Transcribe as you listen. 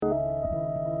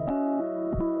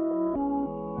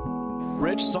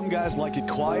Rich, some guys like it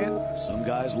quiet, some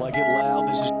guys like it loud.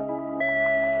 This is... You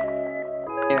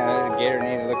know, the Gator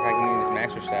needs to look like he needs some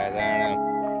exercise. I don't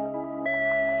know.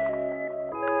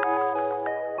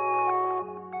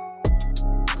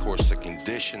 Of course, the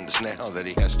conditions now that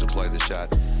he has to play the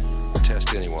shot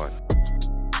test anyone.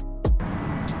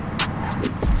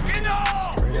 Straight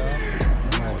up. Oh,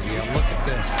 yeah, look at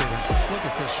this, Peter. Look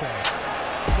at this shot.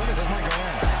 Look at this. Might go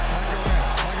in.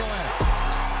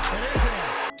 It is in.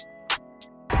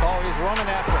 Oh, he's running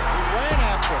after it. He ran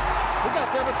after it. He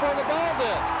got there before the ball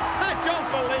did. I don't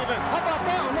believe it. How about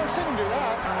that? I've never seen him do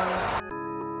that.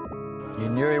 You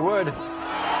knew he would. You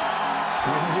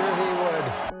knew he would.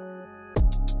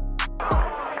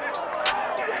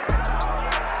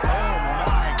 Oh,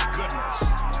 my goodness.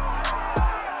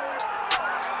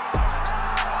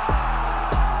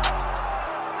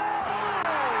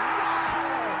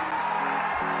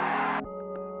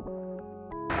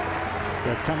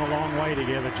 They've come a long way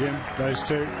together, Jim, those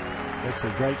two. It's a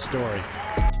great story.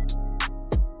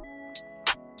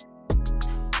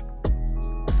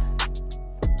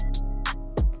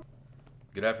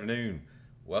 Good afternoon.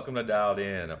 Welcome to Dialed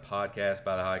In, a podcast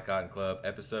by the High Cotton Club,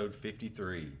 episode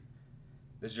 53.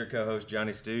 This is your co-host,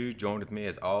 Johnny Stew. Joined with me,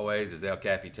 as always, is El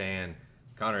Capitan,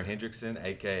 Connor Hendrickson,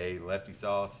 a.k.a. Lefty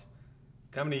Sauce.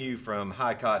 Coming to you from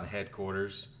High Cotton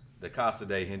headquarters, the Casa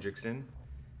de Hendrickson.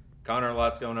 Connor, a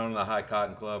lot's going on in the High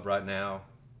Cotton Club right now.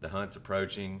 The hunt's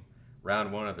approaching.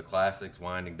 Round one of the Classics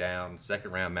winding down.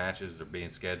 Second round matches are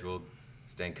being scheduled.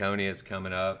 Stanconia's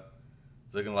coming up.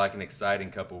 It's looking like an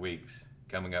exciting couple weeks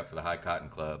coming up for the High Cotton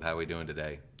Club. How are we doing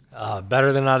today?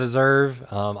 Better than I deserve.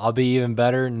 I'll be even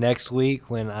better next week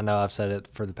when, I know I've said it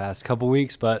for the past couple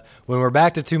weeks, but when we're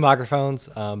back to two microphones.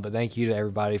 But thank you to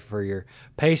everybody for your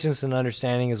patience and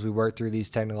understanding as we work through these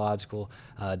technological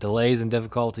delays and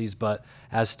difficulties. But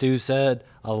as Stu said,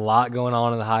 a lot going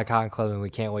on in the High Cotton Club, and we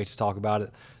can't wait to talk about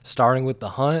it. Starting with the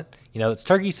hunt. You know, it's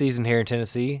turkey season here in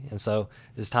Tennessee, and so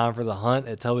it's time for the hunt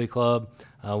at Towhee Club.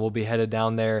 We'll be headed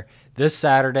down there this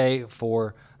Saturday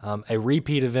for a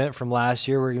repeat event from last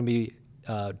year. We're going to be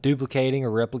duplicating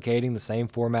or replicating the same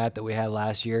format that we had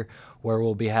last year, where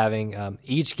we'll be having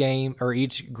each game or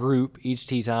each group, each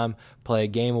tee time, play a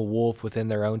game of wolf within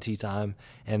their own tee time,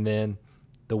 and then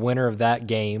the winner of that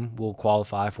game will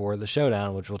qualify for the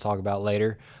showdown, which we'll talk about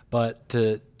later. But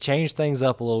to change things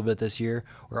up a little bit this year,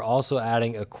 we're also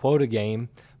adding a quota game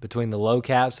between the low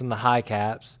caps and the high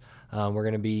caps. We're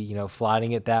going to be,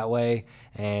 flighting it that way,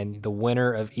 and the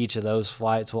winner of each of those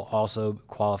flights will also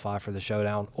qualify for the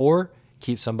showdown or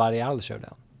keep somebody out of the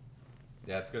showdown.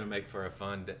 Yeah, it's going to make for a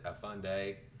fun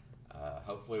day.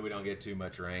 Hopefully we don't get too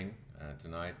much rain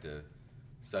tonight to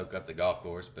soak up the golf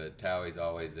course, but Towhee's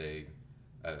always a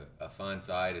fun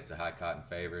site. It's a High Cotton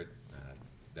favorite.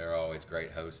 They're always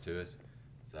great hosts to us,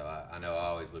 so I know I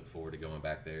always look forward to going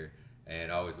back there,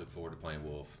 and I always look forward to playing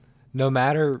wolf. No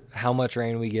matter how much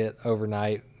rain we get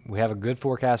overnight, we have a good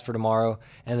forecast for tomorrow.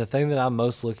 And the thing that I'm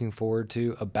most looking forward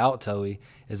to about Towhee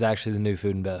is actually the new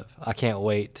food and bev. I can't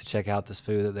wait to check out this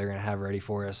food that they're going to have ready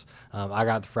for us. I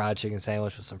got the fried chicken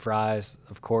sandwich with some fries,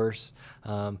 of course.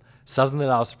 Something that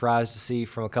I was surprised to see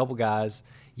from a couple guys,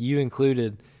 you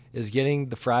included, is getting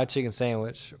the fried chicken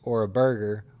sandwich or a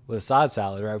burger with a side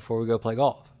salad right before we go play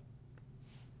golf.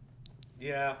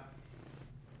 Yeah.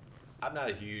 I'm not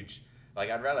a huge...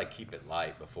 I'd rather keep it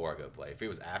light before I go play. If it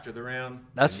was after the round,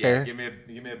 that's fair. Give me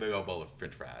a big old bowl of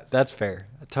French fries. That's fair.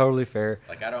 Totally fair.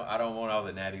 I don't want all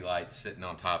the natty lights sitting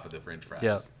on top of the French fries.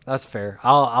 Yeah, that's fair.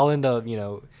 I'll end up,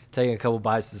 taking a couple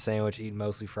bites of the sandwich, eating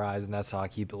mostly fries, and that's how I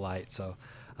keep it light. So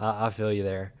I feel you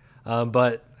there.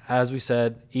 But as we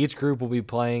said, each group will be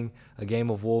playing a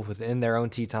game of wolf within their own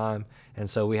tee time. And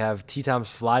so we have tee times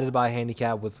flighted by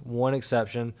handicap with one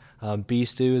exception.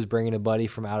 B-Stew is bringing a buddy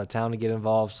from out of town to get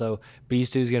involved. So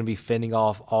B-Stew is going to be fending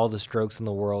off all the strokes in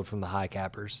the world from the high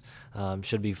cappers.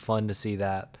 Should be fun to see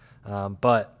that.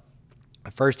 But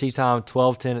first tee time,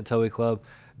 12-10 at Towhee Club.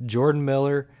 Jordan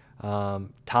Miller,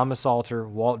 Thomas Salter,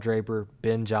 Walt Draper,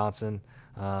 Ben Johnson.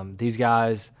 These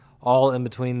guys all in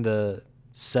between the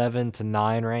 7 to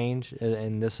 9 range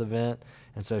in this event.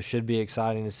 And so it should be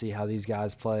exciting to see how these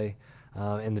guys play.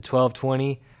 In the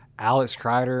 12-20, Alex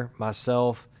Kreider,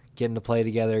 myself, getting to play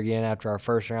together again after our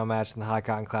first round match in the High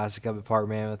Cotton Classic up at Park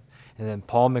Mammoth. And then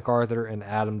Paul MacArthur and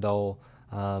Adam Dole,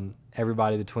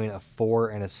 everybody between a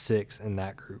 4 and a 6 in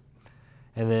that group.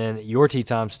 And then your tee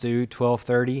time, Stu,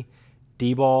 12:30,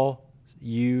 D-Ball,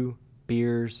 you,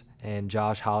 Beers, and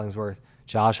Josh Hollingsworth.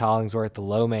 Josh Hollingsworth, the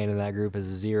low man in that group,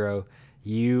 is a 0.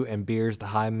 You and Beers, the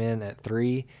high men, at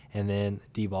 3, and then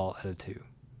D-Ball at a 2.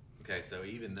 Okay, so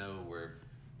even though we're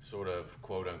sort of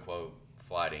quote-unquote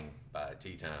flighting by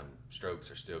tee time,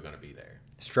 strokes are still going to be there.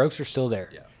 Strokes are still there.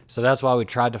 Yeah. So that's why we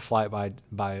tried to flight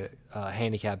by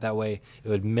handicap. That way it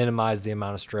would minimize the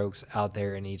amount of strokes out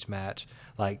there in each match.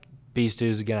 Like Beast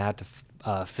is going to have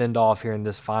to fend off here in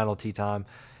this final tee time.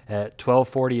 At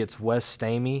 12:40, it's Wes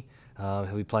Stamey.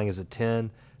 He'll be playing as a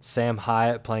 10. Sam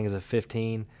Hyatt playing as a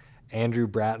 15. Andrew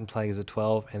Bratton playing as a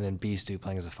 12. And then Beast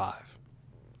playing as a 5.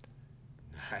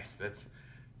 Nice.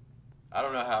 I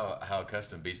don't know how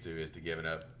accustomed Beastu is to giving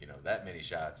up, that many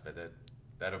shots, but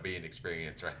that'll be an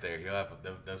experience right there. He'll have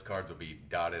those cards will be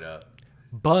dotted up.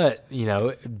 But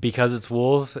because it's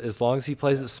Wolf, as long as he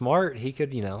plays it smart, he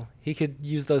could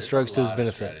use those strokes to his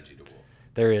benefit. Strategy to Wolf.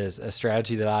 There is a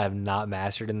strategy that I have not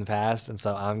mastered in the past, and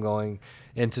so I'm going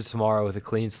into tomorrow with a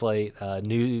clean slate,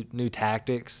 new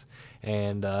tactics,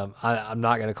 and I'm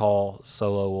not going to call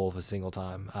solo Wolf a single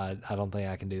time. I don't think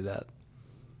I can do that.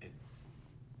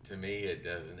 To me, it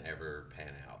doesn't ever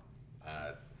pan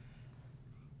out.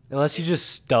 Unless you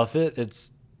just stuff it,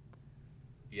 it's...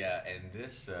 Yeah, and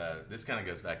this kind of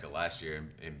goes back to last year,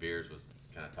 and Beers was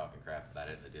kind of talking crap about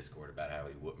it in the Discord about how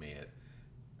he whooped me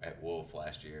at Wolf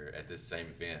last year at this same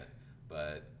event.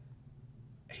 But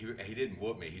he didn't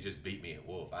whoop me. He just beat me at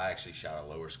Wolf. I actually shot a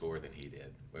lower score than he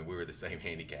did when we were the same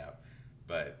handicap.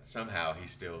 But somehow he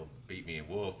still beat me in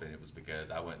Wolf, and it was because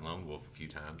I went lone wolf a few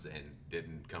times and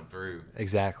didn't come through.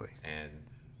 Exactly. And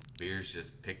Beers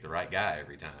just picked the right guy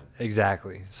every time.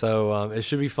 Exactly. So it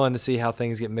should be fun to see how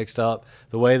things get mixed up.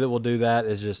 The way that we'll do that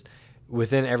is just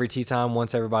within every tee time,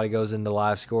 once everybody goes into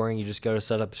live scoring, you just go to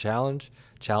set up a challenge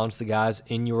the guys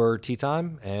in your tee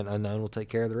time, and Unknown will take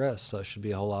care of the rest. So it should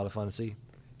be a whole lot of fun to see.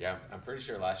 Yeah, I'm pretty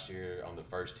sure last year on the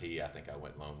first tee, I think I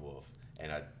went lone wolf,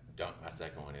 and I dunked my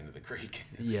second one into the creek.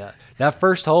 Yeah. That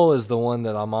first hole is the one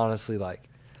that I'm honestly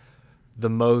the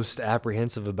most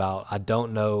apprehensive about. I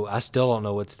still don't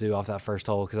know what to do off that first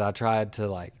hole because I tried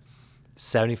to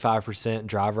 75%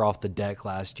 driver off the deck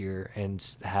last year and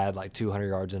had 200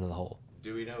 yards into the hole.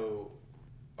 Do we know,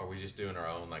 are we just doing our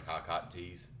own hot cotton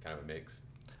tees, kind of a mix?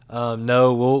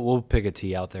 No, we'll pick a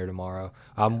tee out there tomorrow.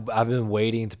 I've been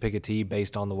waiting to pick a tee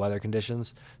based on the weather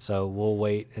conditions, so we'll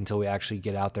wait until we actually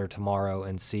get out there tomorrow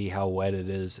and see how wet it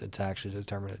is to actually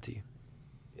determine a tee.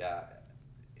 Yeah,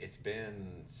 it's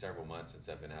been several months since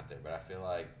I've been out there, but I feel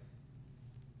like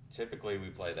typically we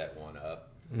play that one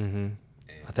up. Mm-hmm.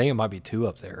 I think it might be 2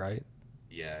 up there, right?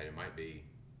 Yeah, it might be,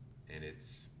 and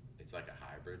it's like a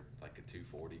hybrid, like a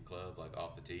 240 club,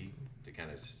 off the tee to kind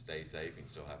of stay safe and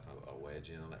still have a wedge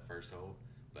in on that first hole.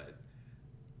 But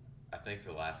I think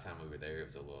the last time we were there, it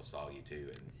was a little soggy too.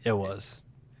 And it was.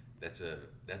 That's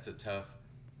a tough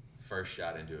first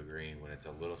shot into a green when it's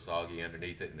a little soggy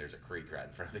underneath it and there's a creek right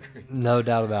in front of the green. No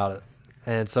doubt about it.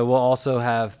 And so we'll also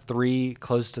have 3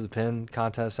 close to the pin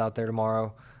contests out there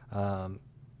tomorrow. Going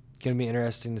to be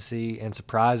interesting to see and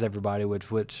surprise everybody with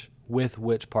which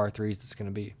par 3s it's going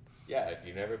to be. Yeah, if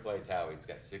you never played Towhee, it's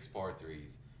got 6 par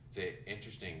 3s. It's an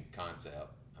interesting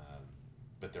concept,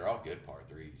 but they're all good par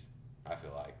 3s, I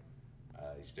feel like.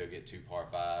 You still get 2 par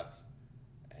 5s,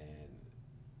 and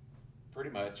pretty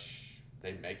much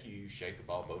they make you shake the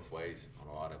ball both ways on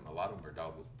a lot of them. A lot of them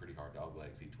are pretty hard dog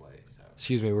legs each way. So.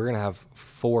 Excuse me, we're going to have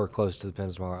 4 close to the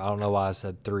pins tomorrow. I don't know why I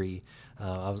said 3.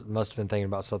 I must have been thinking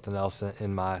about something else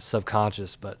in my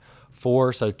subconscious, but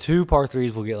 4. So 2 par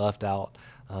 3s will get left out.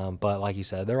 But like you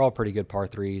said, they're all pretty good par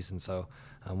 3s, and so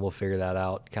we'll figure that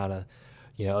out. Kind of,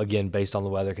 again, based on the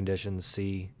weather conditions,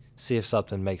 see if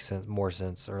something makes more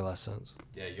sense or less sense.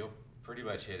 Yeah, you'll pretty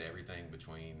much hit everything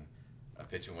between a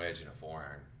pitch and wedge and a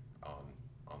 4-iron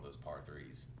on those par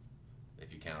 3s.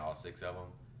 If you count all 6 of them,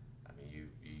 I mean, you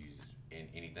use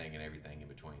anything and everything in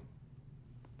between.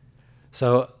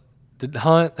 So the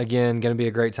hunt, again, going to be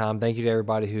a great time. Thank you to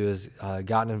everybody who has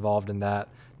gotten involved in that.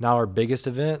 Not our biggest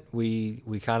event. We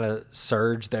kind of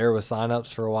surged there with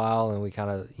signups for a while, and we kind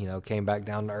of came back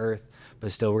down to earth.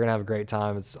 But still, we're gonna have a great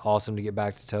time. It's awesome to get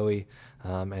back to Towhee,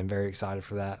 and very excited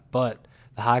for that. But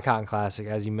the High Cotton Classic,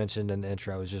 as you mentioned in the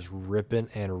intro, is just ripping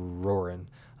and roaring.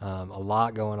 A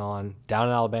lot going on down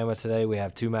in Alabama today. We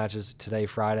have 2 matches today,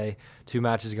 Friday. 2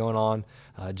 matches going on.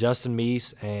 Justin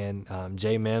Meese and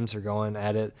Jay Mims are going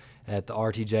at it at the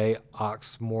RTJ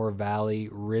Oxmoor Valley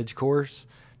Ridge Course.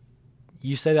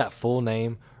 You say that full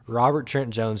name, Robert Trent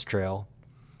Jones Trail,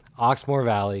 Oxmoor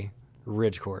Valley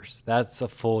Ridge Course. That's a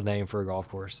full name for a golf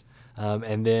course.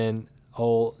 And then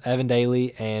old Evan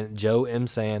Daly and Joe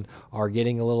Imsan are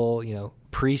getting a little,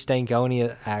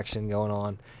 pre-Stankonia action going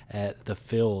on at the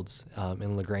Fields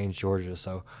in LaGrange, Georgia.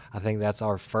 So I think that's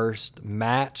our first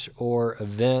match or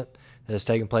event that has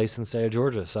taken place in the state of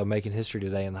Georgia. So making history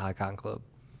today in the High Cotton Club.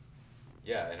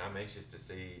 Yeah, and I'm anxious to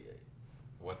see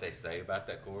what they say about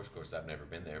that course. Of course, I've never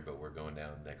been there, but we're going down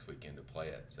next weekend to play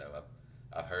it. So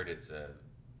I've heard it's a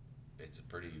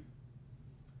pretty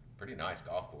nice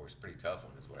golf course, pretty tough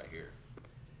one is what I hear.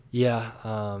 Yeah.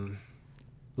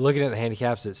 Looking at the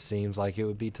handicaps, it seems like it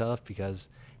would be tough because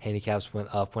handicaps went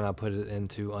up when I put it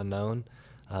into unknown.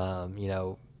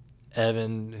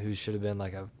 Evan, who should have been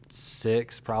like a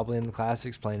 6 probably in the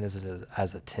Classics, playing as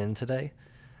a 10 today.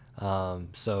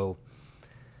 So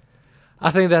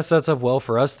I think that sets up well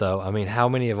for us, though. I mean, how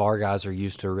many of our guys are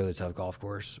used to a really tough golf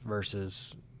course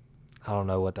versus I don't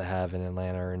know what they have in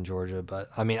Atlanta or in Georgia, but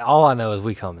I mean, all I know is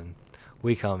we coming.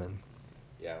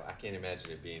 Yeah, I can't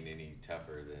imagine it being any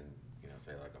tougher than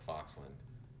say like a Foxland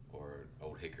or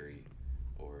Old Hickory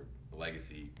or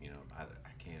Legacy. I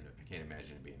can't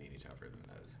imagine it being any tougher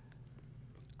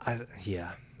than those.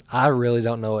 I really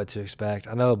don't know what to expect.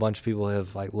 I know a bunch of people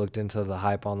have like looked into the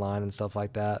hype online and stuff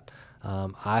like that.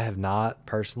 I have not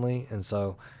personally, and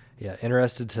so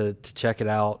interested to check it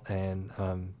out, and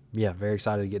very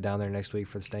excited to get down there next week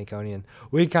for the Stankonia.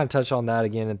 We can kind of touch on that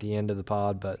again at the end of the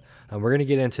pod, but we're going to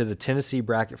get into the Tennessee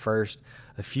bracket first.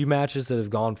 A few matches that have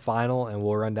gone final, and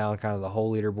we'll run down kind of the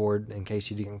whole leaderboard in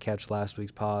case you didn't catch last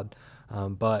week's pod.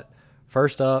 But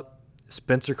first up,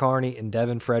 Spencer Carney and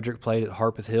Devin Frederick played at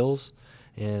Harpeth Hills.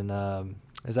 In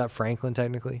is that Franklin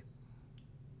technically?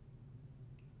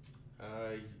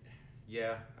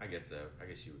 Yeah, I guess so. I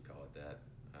guess you would call it that.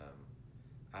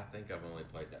 I think I've only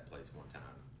played that place one time.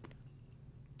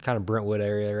 Kind of Brentwood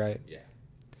area, right? Yeah.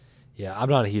 Yeah, I'm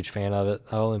not a huge fan of it.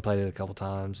 I only played it a couple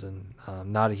times, and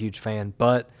not a huge fan.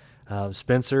 But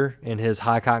Spencer, in his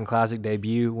High Cotton Classic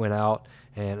debut, went out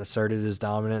and asserted his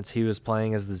dominance. He was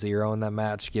playing as the 0 in that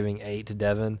match, giving 8 to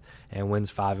Devin, and wins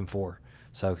 5 and 4.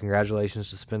 So congratulations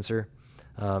to Spencer.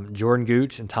 Jordan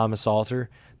Gooch and Thomas Salter,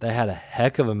 they had a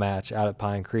heck of a match out at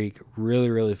Pine Creek. Really,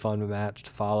 really fun match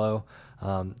to follow.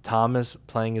 Thomas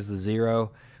playing as the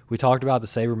 0. We talked about the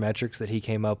sabermetrics that he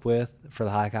came up with for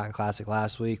the High Cotton Classic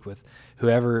last week, with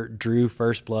whoever drew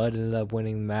first blood ended up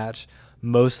winning the match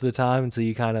most of the time, and so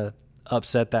you kind of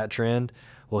upset that trend.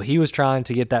 Well, he was trying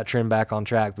to get that trend back on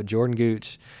track, but Jordan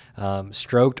Gooch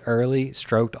stroked early,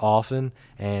 stroked often,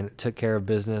 and took care of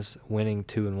business, winning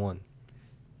 2 and 1.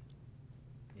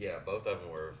 Yeah, both of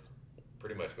them were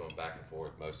pretty much going back and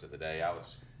forth most of the day. I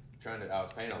was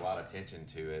paying a lot of attention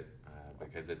to it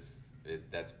because that's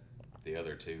the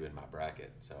other 2 in my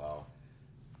bracket. So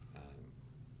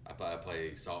I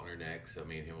play Saltner next. So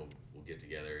me and him will get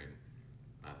together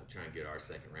and try and get our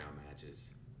second round matches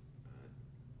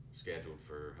scheduled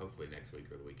for hopefully next week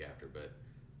or the week after. But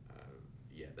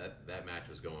that match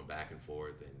was going back and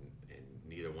forth, and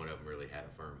neither one of them really had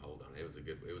a firm hold on it.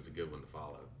 It was a good one to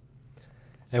follow.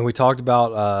 And we talked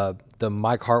about the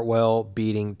Mike Hartwell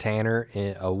beating Tanner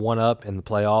in a 1-up in the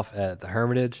playoff at the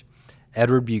Hermitage.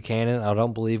 Edward Buchanan, I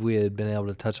don't believe we had been able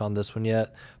to touch on this one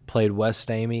yet, played Wes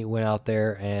Stamey, went out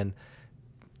there, and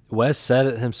Wes said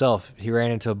it himself. He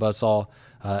ran into a buzzsaw.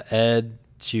 Ed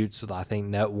shoots, I think,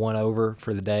 net 1 over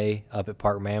for the day up at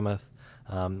Park Mammoth.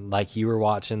 Like you were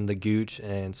watching the Gooch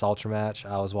and Salter match,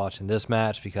 I was watching this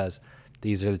match because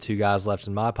these are the 2 guys left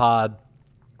in my pod.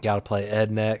 Got to play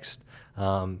Ed next.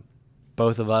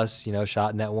 Both of us,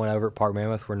 shot net 1 over at Park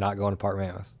Mammoth. We're not going to Park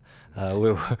Mammoth.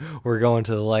 We're going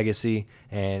to the Legacy,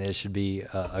 and it should be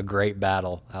a great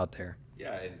battle out there.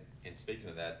 Yeah, and speaking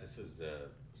of that, this is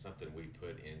something we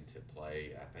put into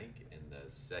play, I think, in the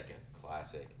second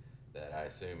Classic that I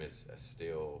assume is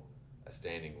still a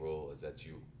standing rule, is that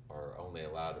you are only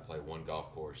allowed to play one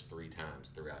golf course 3 times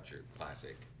throughout your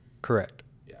Classic. Correct.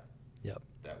 Yeah. Yep.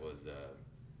 That was,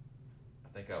 I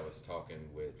think I was talking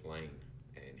with Lane,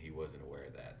 and he wasn't aware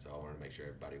of that, so I wanted to make sure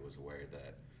everybody was aware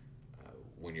that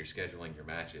when you're scheduling your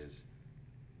matches,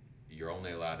 you're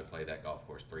only allowed to play that golf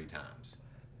course 3 times.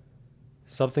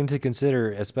 Something to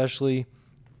consider, especially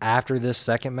after this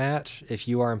second match, if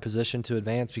you are in position to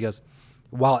advance, because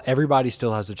while everybody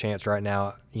still has a chance right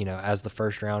now, as the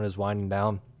first round is winding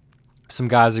down, some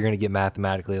guys are going to get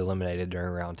mathematically eliminated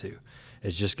during round 2.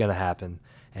 It's just going to happen.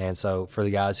 And so for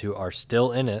the guys who are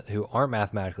still in it, who aren't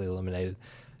mathematically eliminated,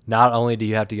 not only do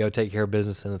you have to go take care of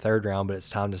business in the third round, but it's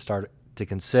time to start to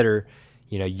consider,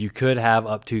 you could have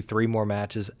up to 3 more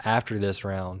matches after this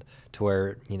round to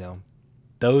where,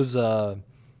 those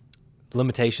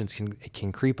limitations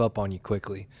can creep up on you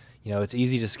quickly. It's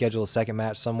easy to schedule a second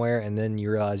match somewhere, and then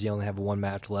you realize you only have 1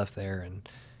 match left there, and,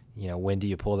 when do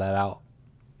you pull that out?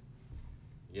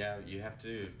 Yeah, you have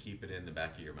to keep it in the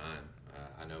back of your mind.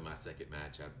 I know my second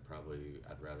match,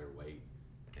 I'd rather wait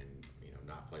and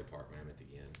not play Park Mammoth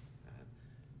again.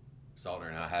 Salter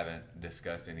and I haven't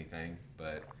discussed anything,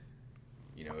 but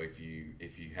if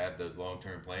you have those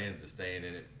long-term plans of staying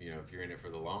in it, if you're in it for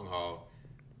the long haul,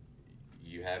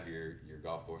 you have your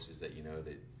golf courses that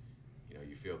that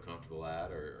you feel comfortable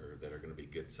at, or that are going to be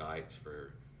good sites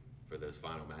for those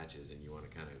final matches, and you want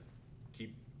to kind of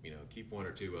keep one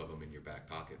or two of them in your back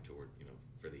pocket toward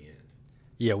for the end.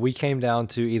 Yeah, we came down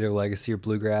to either Legacy or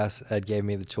Bluegrass. Ed gave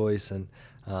me the choice, and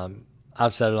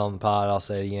I've said it on the pod. I'll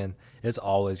say it again. It's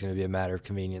always going to be a matter of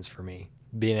convenience for me.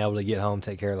 Being able to get home,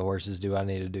 take care of the horses, do what I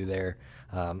need to do there.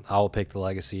 I will pick the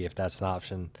Legacy if that's an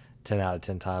option 10 out of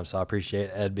 10 times. So I appreciate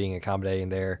Ed being accommodating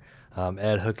there.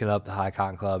 Ed hooking up the High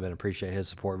Cotton Club, and appreciate his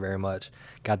support very much.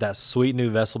 Got that sweet new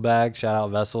Vessel bag. Shout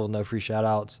out Vessel. No free shout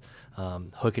outs.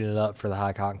 Hooking it up for the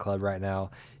High Cotton Club right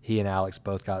now. He and Alex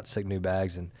both got sick new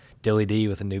bags, and Dilly D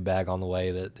with a new bag on the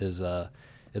way that is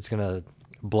it's going to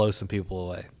blow some people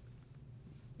away.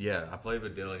 Yeah, I played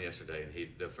with Dylan yesterday, and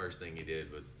the first thing he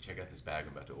did was check out this bag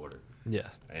I'm about to order. Yeah.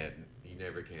 And you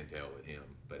never can tell with him,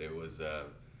 but it was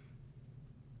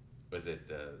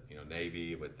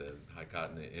navy with the High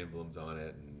Cotton emblems on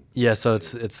it? And yeah, so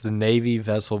it's the navy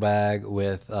Vessel bag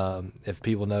with, if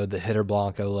people know the Hitter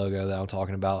Blanco logo that I'm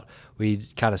talking about, we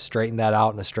kind of straightened that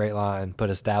out in a straight line, put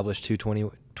established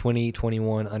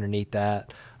 2021 underneath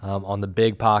that, on the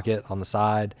big pocket on the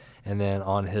side, and then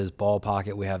on his ball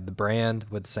pocket we have the brand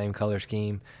with the same color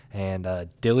scheme, and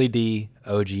Dilly D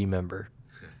OG member.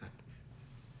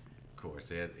 Of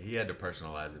course, he had to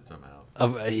personalize it somehow.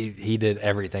 He did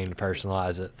everything to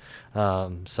personalize it.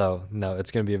 So, no,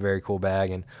 it's going to be a very cool bag.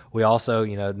 And we also,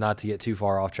 not to get too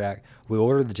far off track, we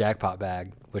ordered the jackpot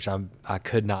bag, which I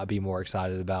could not be more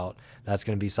excited about. That's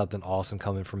going to be something awesome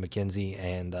coming from McKenzie,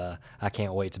 and I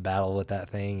can't wait to battle with that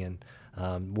thing.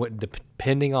 And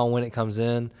depending on when it comes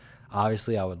in,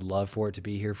 obviously I would love for it to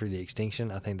be here for the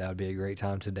extinction. I think that would be a great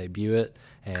time to debut it.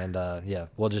 And,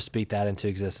 we'll just speak that into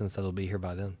existence. That'll be here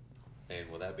by then. And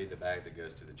will that be the bag that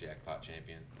goes to the jackpot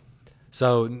champion?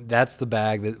 So that's the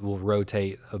bag that will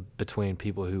rotate between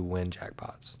people who win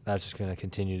jackpots. That's just going to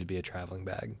continue to be a traveling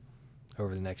bag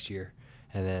over the next year.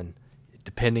 And then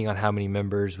depending on how many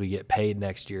members we get paid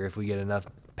next year, if we get enough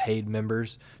paid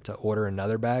members to order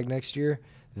another bag next year,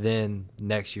 then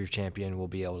next year's champion will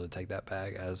be able to take that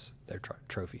bag as their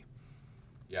trophy.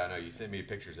 Yeah, I know. You sent me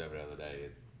pictures of it the other day.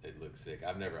 It looks sick.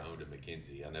 I've never owned a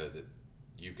McKenzie. I know that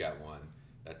you've got one.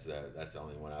 That's the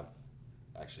only one I've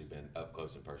actually been up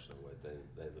close and personal with.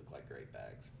 They look like great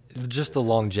bags. Just the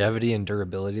longevity and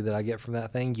durability that I get from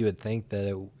that thing, you would think that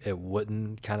it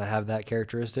wouldn't kind of have that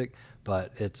characteristic,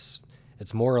 but it's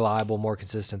more reliable, more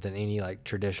consistent than any like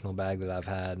traditional bag that I've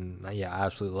had. And yeah, I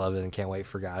absolutely love it and can't wait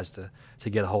for guys to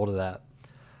get a hold of that.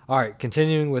 All right,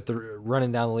 continuing with the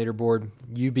running down the leaderboard,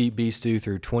 you beat B Stu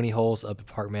through 20 holes up at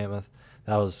Park Mammoth.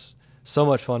 That was so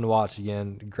much fun to watch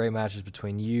again. Great matches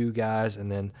between you guys,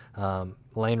 and then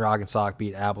Lane Roggensock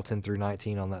beat Appleton through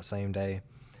 19 on that same day.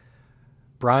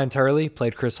 Brian Turley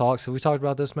played Chris Hawks. Have we talked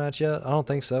about this match yet? I don't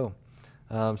think so.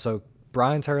 So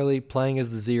Brian Turley playing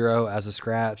as the 0 as a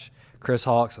scratch. Chris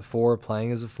Hawks a 4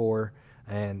 playing as a 4.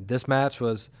 And this match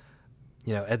was,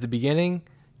 at the beginning,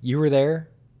 you were there,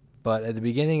 but at the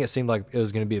beginning it seemed like it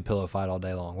was going to be a pillow fight all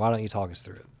day long. Why don't you talk us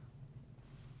through it?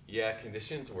 Yeah,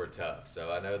 conditions were tough.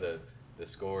 So I know the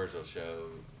scores will show,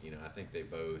 I think they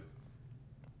both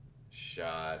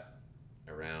shot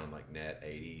around like net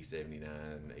 80, 79,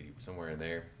 80, somewhere in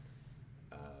there.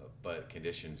 But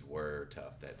conditions were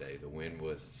tough that day. The wind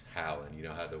was howling. You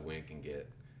know how the wind can get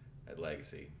at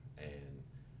Legacy. And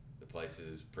the place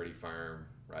is pretty firm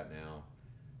right now.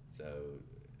 So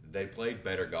they played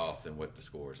better golf than what the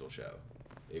scores will show.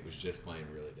 It was just playing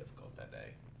really difficult that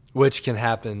day. Which can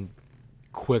happen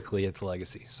quickly at the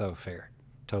Legacy. So fair.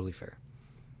 Totally fair.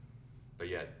 But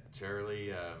yeah,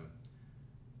 Turley,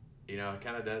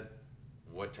 kind of does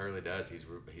what Turley does. He's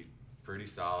pretty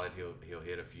solid. He'll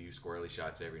hit a few squirrely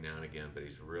shots every now and again, but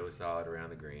he's really solid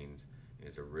around the greens.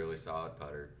 He's a really solid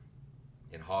putter.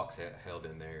 And Hawks held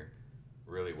in there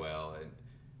really well. And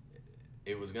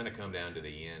it was going to come down to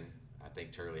the end. I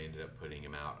think Turley ended up putting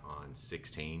him out on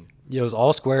 16. Yeah, it was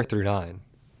all square through 9.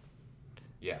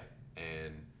 Yeah,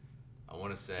 and I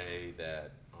want to say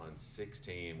that on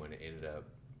 16 when it ended up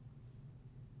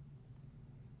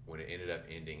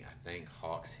ending, I think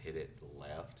Hawks hit it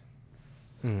left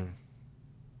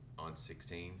on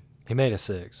 16. He made a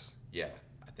 6. Yeah,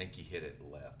 I think he hit it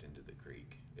left into the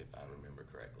creek, if I remember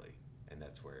correctly, and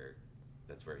that's where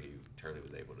Turley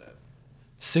was able to.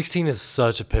 16 is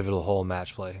such a pivotal hole in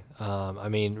match play.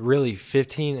 Really,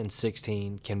 15 and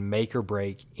 16 can make or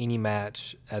break any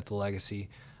match at the Legacy.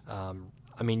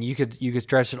 You could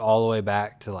stretch it all the way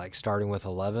back to like starting with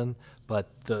 11, but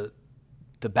the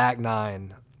back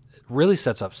 9 really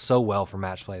sets up so well for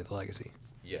match play at the Legacy.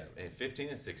 Yeah, and 15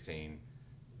 and 16,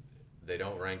 they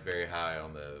don't rank very high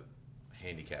on the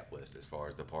handicap list as far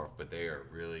as the par, but they are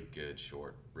really good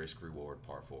short risk-reward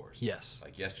par fours. Yes.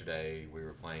 Like yesterday, we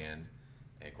were playing,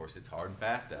 and of course it's hard and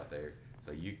fast out there.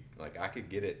 So I could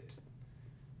get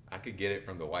it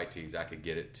from the white tees. I could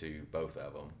get it to both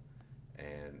of them,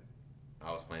 and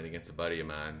I was playing against a buddy of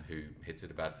mine who hits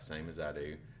it about the same as I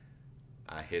do.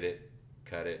 I hit it,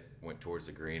 cut it, went towards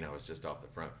the green. I was just off the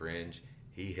front fringe.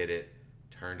 He hit it,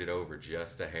 turned it over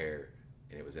just a hair,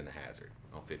 and it was in the hazard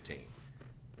on 15.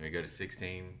 When we go to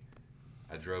 16,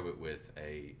 I drove it with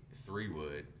a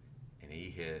 3-wood, and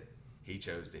he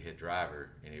chose to hit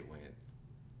driver, and it went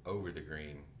over the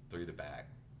green through the back.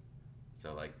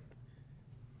 So,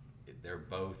 they're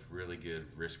both really good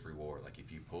risk-reward. Like,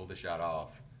 if you pull the shot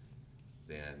off,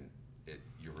 then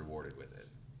you're rewarded with it.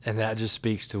 And that just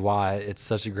speaks to why it's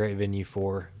such a great venue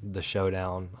for the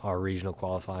Showdown, our regional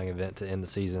qualifying event to end the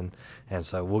season. And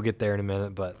so we'll get there in a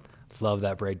minute, but love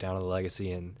that breakdown of the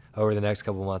Legacy. And over the next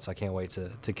couple of months, I can't wait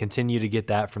to continue to get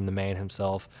that from the man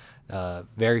himself.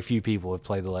 Very few people have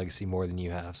played the Legacy more than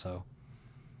you have. So.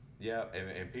 Yeah,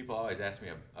 and people always ask me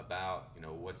about,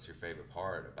 what's your favorite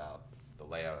part about the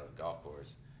layout of the golf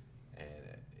course. And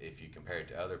if you compare it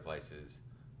to other places,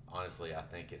 honestly, I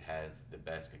think it has the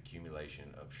best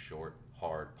accumulation of short,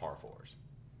 hard par fours.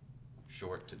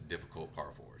 Short to difficult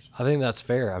par fours. I think that's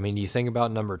fair. I mean, you think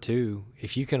about number 2,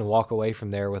 if you can walk away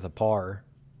from there with a par,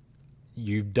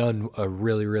 you've done a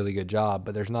really, really good job,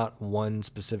 but there's not one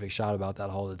specific shot about that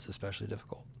hole that's especially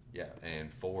difficult. Yeah,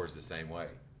 and 4 is the same way.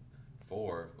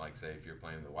 4, like say if you're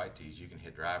playing the white tees, you can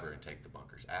hit driver and take the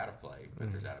bunkers out of play, but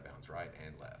there's out of bounds right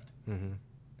and left. Mm-hmm.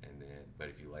 But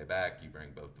if you lay back, you bring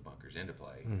both the bunkers into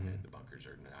play, and the bunkers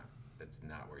are that's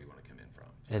not where you want to come in from.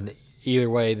 So and either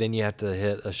way, then you have to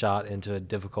hit a shot into a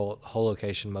difficult hole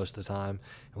location most of the time.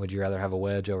 And would you rather have a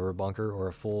wedge over a bunker or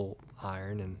a full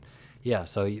iron? And yeah,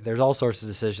 so there's all sorts of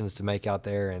decisions to make out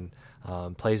there, and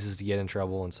places to get in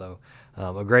trouble. And so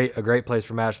a great place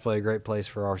for match play, a great place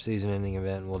for our season-ending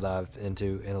event, we'll dive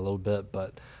into in a little bit.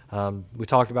 But we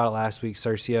talked about it last week.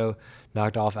 Sergio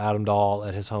knocked off Adam Dahl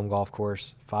at his home golf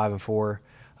course,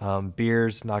 5-4.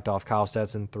 Beers knocked off Kyle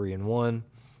Stetson, 3-1.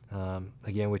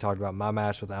 Again, we talked about my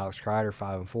match with Alex Kreider,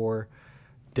 5-4.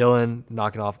 Dylan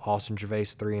knocking off Austin Gervais,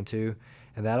 3-2.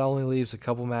 And that only leaves a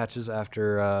couple matches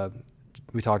after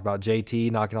we talked about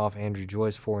JT knocking off Andrew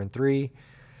Joyce, 4-3.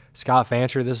 Scott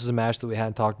Fancher, this is a match that we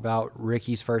hadn't talked about.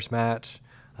 Ricky's first match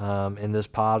in this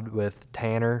pod with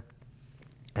Tanner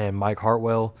and Mike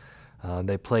Hartwell.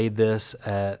 They played this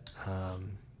at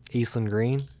Eastland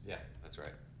Green. Yeah, that's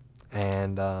right.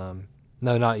 And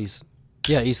no, not East.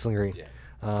 Yeah, Eastland Green. Yeah.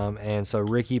 And so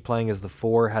Ricky, playing as the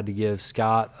 4, had to give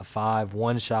Scott a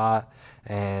 5-1 shot,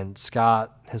 and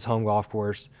Scott, his home golf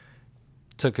course,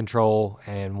 took control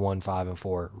and won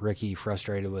 5-4. Ricky,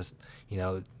 frustrated with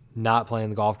not playing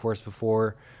the golf course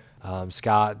before.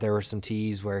 Scott, there were some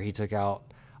tees where he took out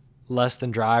less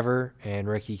than driver, and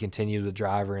Ricky continued with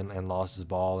driver and lost his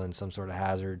ball in some sort of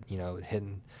hazard,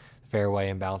 hitting the fairway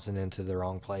and bouncing into the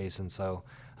wrong place. And so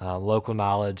local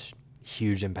knowledge,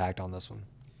 huge impact on this one.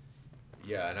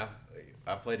 Yeah, and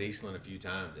I've played Eastland a few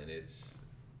times, and it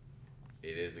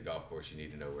is a golf course you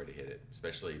need to know where to hit it,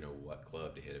 especially what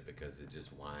club to hit it, because it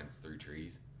just winds through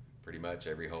trees pretty much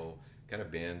every hole. Kind of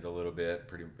bends a little bit,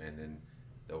 and then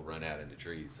they'll run out into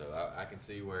trees. So I can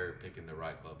see where picking the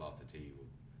right club off the tee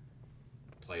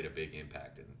played a big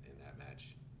impact in that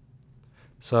match.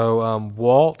 So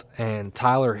Walt and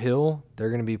Tyler Hill, they're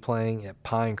going to be playing at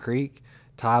Pine Creek.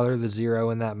 Tyler, the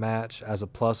 0 in that match, as a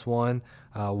 +1.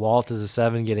 Walt is a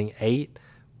 7, getting 8.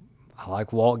 I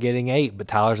like Walt getting 8, but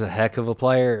Tyler's a heck of a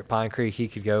player. At Pine Creek, he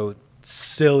could go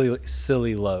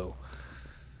silly low.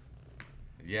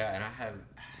 Yeah, and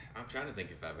I'm trying to think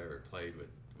if I've ever played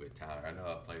with Tyler. I know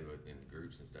I've played in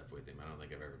groups and stuff with him. I don't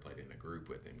think I've ever played in a group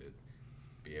with him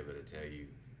to be able to tell you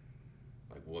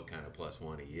what kind of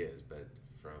 +1 he is. But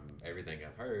from everything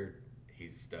I've heard,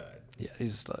 he's a stud. Yeah,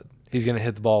 he's a stud. He's going to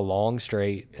hit the ball long,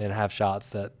 straight, and have shots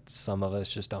that some of us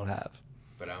just don't have.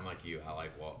 But I'm like you. I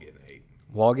like Walt getting 8.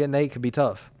 Walt getting 8 could be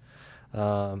tough.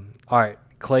 All right.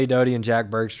 Clay Doty and Jack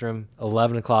Bergstrom,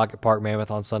 11 o'clock at Park Mammoth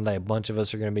on Sunday. A bunch of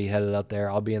us are going to be headed up there.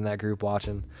 I'll be in that group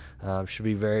watching. Should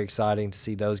be very exciting to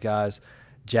see those guys.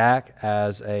 Jack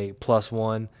as a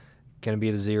 +1, going to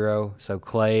be the 0. So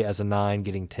Clay as a 9,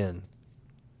 getting 10.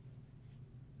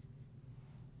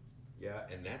 Yeah,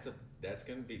 and that's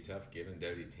going to be tough giving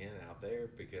Doty 10 out there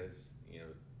because,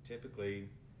 typically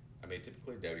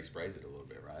Doty sprays it a little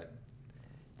bit, right?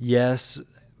 Yes.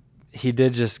 He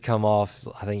did just come off,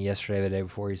 I think yesterday, the day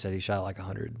before, he said he shot like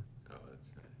 100. Oh,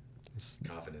 that's nice.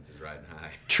 Confidence is riding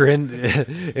high.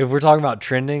 If we're talking about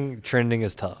trending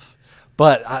is tough.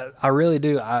 But I really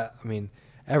do. I mean,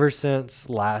 ever since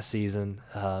last season,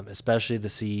 especially the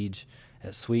Siege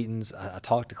at Sweetens, I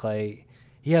talked to Clay.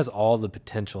 He has all the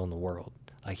potential in the world.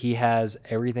 Like, he has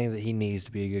everything that he needs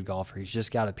to be a good golfer. He's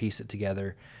just got to piece it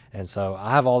together. And so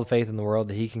I have all the faith in the world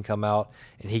that he can come out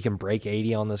and he can break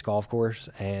 80 on this golf course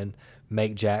and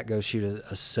make Jack go shoot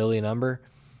a silly number.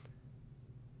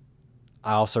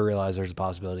 I also realize there's a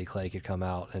possibility Clay could come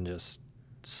out and just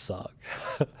suck.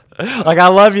 Like, I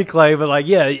love you, Clay, but like,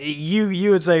 yeah,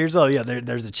 you would say yourself, yeah,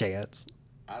 there's a chance.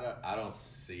 I don't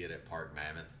see it at Park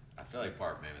Mammoth. I feel like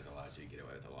Park Mammoth allows you to get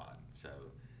away with a lot. So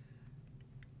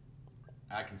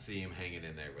I can see him hanging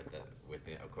in there with the.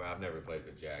 Of course, I've never played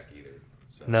with Jack either.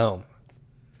 So No.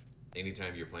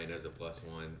 Anytime you're playing as a +1,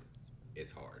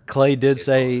 it's hard. Clay did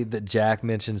say that Jack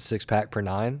mentioned 6-pack per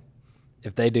 9.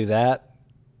 If they do that,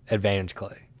 advantage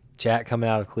Clay. Jack coming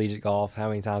out of collegiate golf, how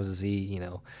many times has he,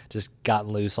 just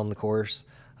gotten loose on the course?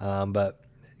 But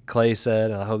Clay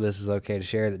said, and I hope this is okay to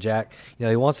share, that Jack,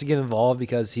 he wants to get involved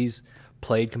because he's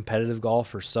played competitive golf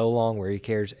for so long where he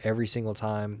cares every single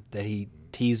time that he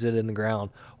tees it in the ground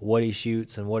what he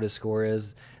shoots and what his score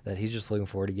is, that he's just looking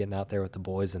forward to getting out there with the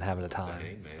boys and having a time.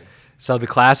 So the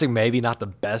Classic, maybe not the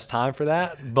best time for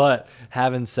that, but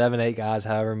having 7, 8 guys,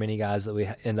 however many guys that we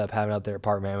end up having up there at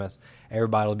Park Mammoth,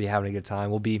 everybody will be having a good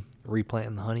time. We'll be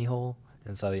replanting the honey hole.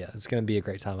 And so, yeah, it's going to be a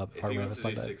great time up at Park Mammoth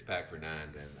Sunday. If he wants to do 6-pack per 9,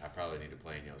 then I probably need to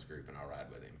play in y'all's group and I'll ride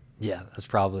with him. Yeah, that's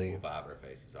probably. We'll vibe our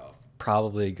faces off.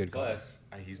 Probably a good call. Plus,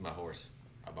 he's my horse.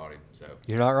 I bought him, so.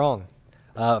 You're not wrong.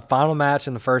 Final match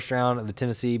in the first round of the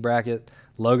Tennessee bracket,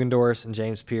 Logan Doris and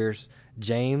James Pierce.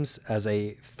 James as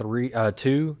a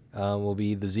 2 will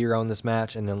be the 0 in this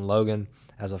match, and then Logan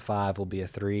as a 5 will be a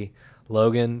 3.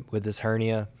 Logan, with this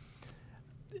hernia,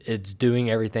 it's doing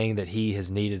everything that he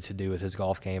has needed to do with his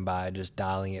golf game by just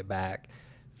dialing it back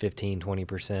 15,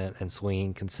 20% and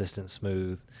swinging consistent,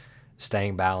 smooth,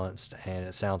 staying balanced, and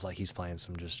it sounds like he's playing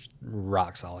some just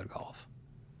rock-solid golf.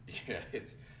 Yeah,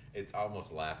 it's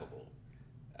almost laughable.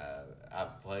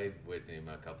 I've played with him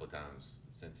a couple of times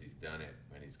since he's done it,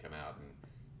 when he's come out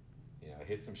and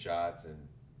hit some shots, and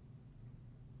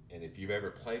if you've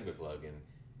ever played with Logan,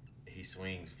 he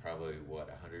swings probably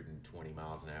 120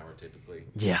 miles an hour typically.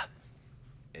 Yeah,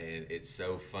 and it's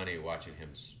so funny watching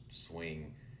him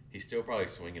swing. He's still probably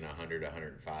swinging 100,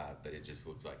 105, but it just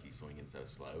looks like he's swinging so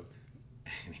slow,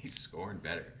 and he's scoring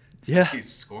better. Yeah,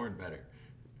 he's scoring better.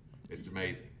 It's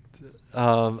amazing.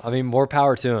 I mean, more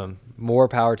power to him. More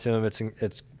power to him.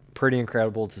 It's pretty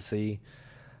incredible to see.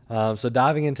 So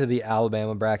diving into the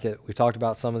Alabama bracket, we talked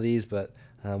about some of these, but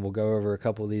we'll go over a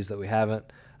couple of these that we haven't.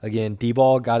 Again,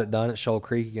 D-Ball got it done at Shoal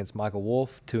Creek against Michael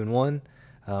Wolf, 2-1.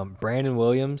 Brandon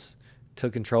Williams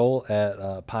took control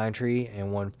at Pine Tree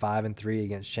and won 5-3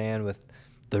 against Chan with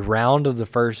the round of the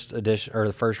first edition, or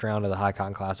the first round of the High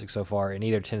Cotton Classic so far in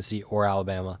either Tennessee or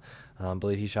Alabama. I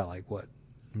believe he shot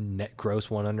net gross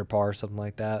 1 under par, something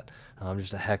like that.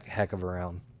 Just a heck of a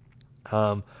round.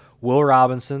 Will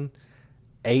Robinson,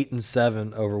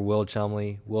 8-7 over Will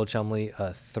Chumley. Will Chumley,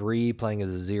 3 playing as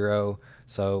a 0.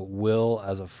 So Will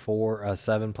as a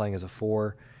 7 playing as a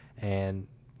 4. And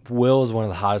Will is one of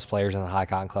the hottest players in the High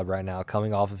Cotton Club right now,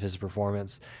 coming off of his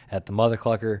performance at the Mother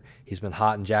Clucker. He's been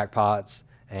hot in jackpots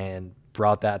and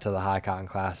brought that to the High Cotton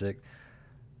Classic.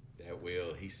 That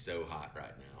Will, he's so hot right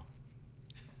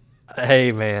now.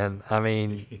 Hey, man, I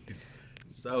mean. He's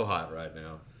so hot right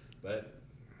now. But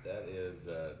that is.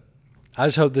 I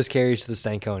just hope this carries to the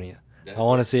Stankonia. I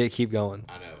want to see it keep going.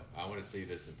 I know. I want to see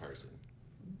this in person.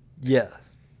 Yeah.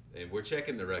 And we're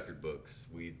checking the record books.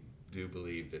 We do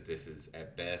believe that this is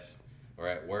at best, or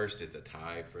at worst, it's a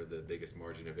tie for the biggest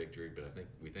margin of victory, but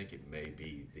we think it may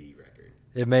be the record.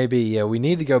 It may be, yeah. We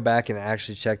need to go back and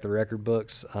actually check the record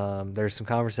books. There's some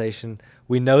conversation.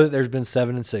 We know that there's been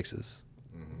 7 and 6s.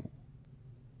 Mm-hmm.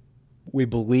 We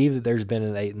believe that there's been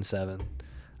an 8 and 7,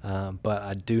 but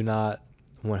I do not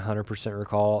 100%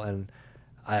 recall, and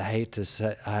I hate to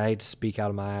speak out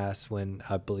of my ass when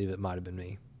I believe it might have been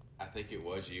me. I think it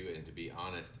was you, and to be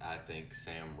honest, I think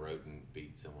Sam Roten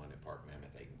beat someone at Park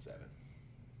Mammoth 8-7.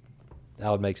 That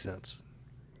would make sense.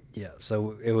 Yeah,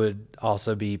 so it would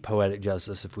also be poetic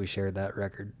justice if we shared that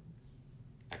record.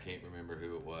 I can't remember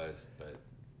who it was, but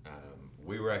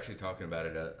we were actually talking about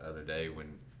it the other day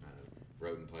when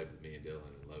Roten played with me and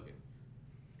Dylan and Logan,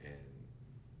 and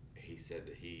he said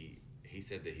that he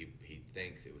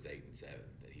thinks it was 8-7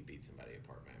 that he beat somebody at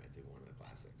Park Mammoth in one of the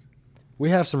classics. We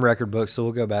have some record books, so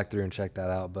we'll go back through and check that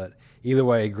out. But either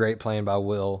way, great playing by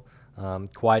Will.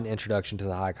 Quite an introduction to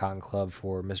the High Cotton Club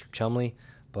for Mr. Chumley.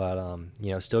 But,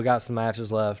 still got some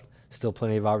matches left, still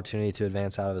plenty of opportunity to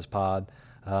advance out of his pod.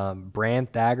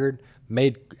 Brand Thagard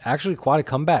made actually quite a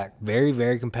comeback. Very,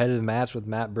 very competitive match with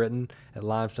Matt Britton at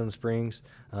Limestone Springs.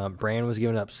 Brand was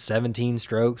giving up 17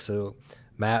 strokes, so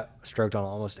Matt stroked on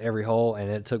almost every hole, and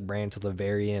it took Brand till the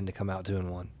very end to come out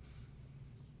 2-1.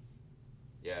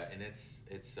 Yeah, and it's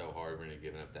so hard when you're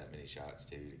giving up that many shots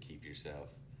too to keep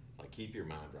keep your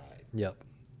mind right. Yep.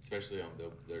 Especially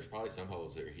there's probably some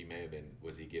holes that he may have been.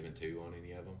 Was he given 2 on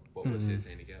any of them? What was his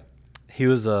handicap? He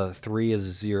was a 3 as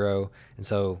a 0, and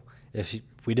so if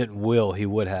we didn't will, he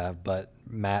would have, but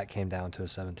Matt came down to a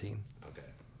 17. Okay,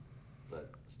 but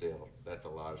still, that's a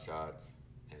lot of shots,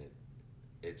 and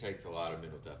it takes a lot of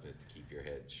mental toughness to keep your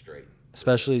head straight.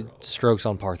 Especially strokes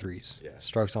on par 3s. Yeah.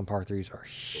 Strokes on par 3s are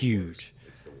huge.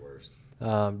 It's the worst.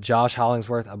 Josh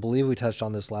Hollingsworth, I believe we touched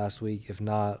on this last week. If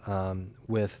not,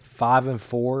 with 5 and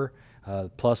 4,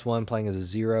 +1 playing as a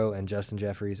 0, and Justin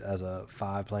Jeffries as a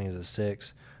 5 playing as a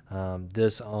 6.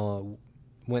 This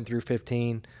went through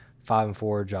 15, 5 and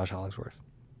 4, Josh Hollingsworth.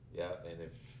 Yeah, and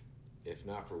if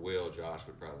not for Will, Josh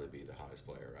would probably be the hottest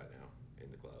player right now in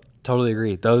the club. Totally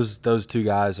agree. Those two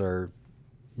guys are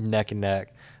neck and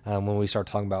neck. When we start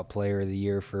talking about player of the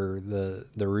year for the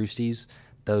Roosties,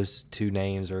 those two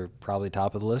names are probably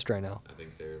top of the list right now. I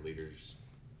think they're leaders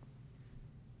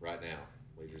right now,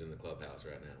 leaders in the clubhouse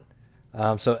right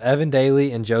now. So Evan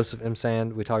Daly and Joseph M.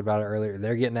 Sand, we talked about it earlier,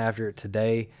 they're getting after it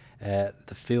today at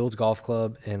the Fields Golf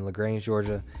Club in LaGrange,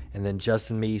 Georgia. And then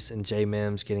Justin Meese and Jay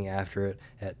Mims getting after it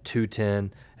at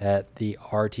 2:10 at the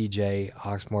RTJ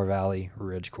Oxmoor Valley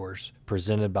Ridge Course,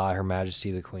 presented by Her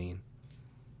Majesty the Queen.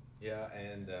 Yeah,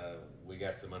 and we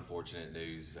got some unfortunate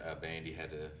news. Bandy had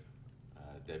to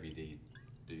WD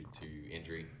due to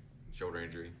injury, shoulder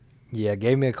injury. Yeah,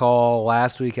 gave me a call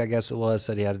last week, I guess it was,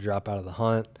 said he had to drop out of the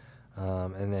hunt.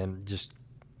 And then just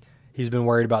he's been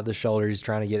worried about the shoulder. He's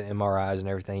trying to get MRIs and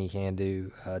everything he can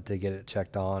do to get it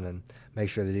checked on and make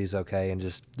sure that he's okay, and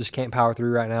just can't power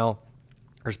through right now.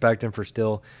 Respect him for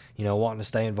still, wanting to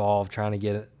stay involved, trying to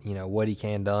get it, what he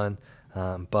can done.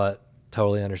 But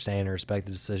totally understand and respect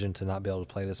the decision to not be able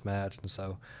to play this match. And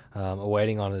so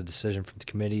awaiting on a decision from the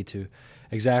committee to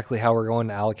exactly how we're going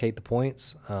to allocate the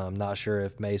points. Not sure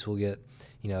if Mace will get,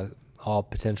 all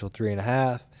potential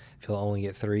 3.5, if he'll only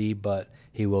get 3, but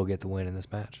he will get the win in this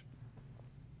match.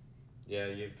 Yeah,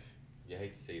 you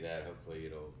hate to see that. Hopefully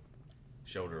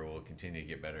shoulder will continue to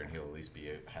get better, and he'll at least be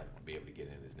able to get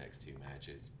in his next 2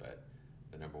 matches. But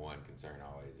the number one concern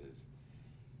always is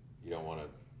you don't want to,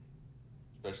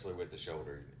 especially with the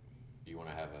shoulder, you want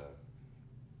to have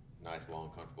a nice,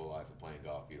 long, comfortable life of playing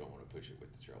golf. You don't want to push it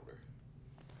with the shoulder.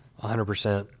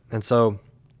 100%. And so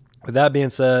with that being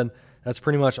said, that's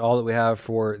pretty much all that we have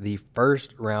for the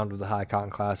first round of the High Cotton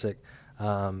Classic.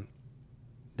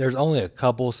 There's only a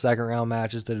couple second-round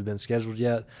matches that have been scheduled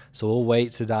yet, so we'll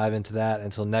wait to dive into that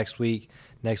until next week.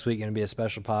 Next week going to be a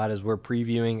special pod as we're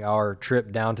previewing our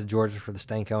trip down to Georgia for the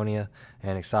Stankonia,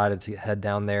 and excited to head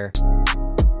down there.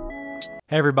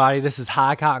 Hey everybody, this is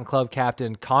High Cotton Club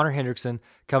Captain Connor Hendrickson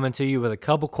coming to you with a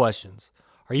couple questions.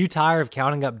 Are you tired of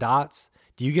counting up dots?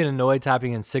 Do you get annoyed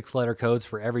typing in 6-letter codes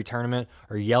for every tournament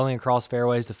or yelling across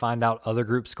fairways to find out other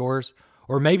group scores?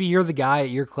 Or maybe you're the guy at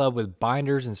your club with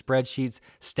binders and spreadsheets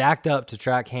stacked up to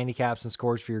track handicaps and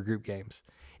scores for your group games.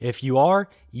 If you are,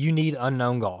 you need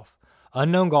Unknown Golf.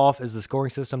 Unknown Golf is the scoring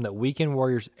system that weekend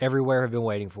warriors everywhere have been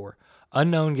waiting for.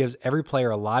 Unknown gives every player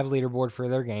a live leaderboard for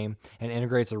their game and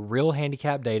integrates a real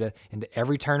handicap data into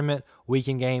every tournament,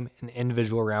 weekend game, and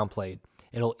individual round played.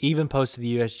 It'll even post to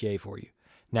the USGA for you.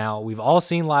 Now, we've all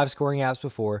seen live scoring apps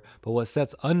before, but what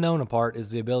sets Unknown apart is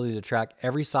the ability to track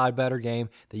every side bet or game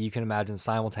that you can imagine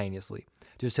simultaneously.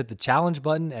 Just hit the challenge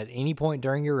button at any point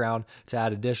during your round to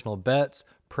add additional bets,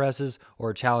 presses,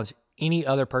 or challenge any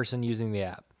other person using the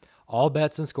app. All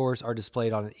bets and scores are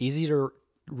displayed on an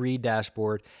easy-to-read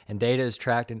dashboard, and data is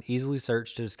tracked and easily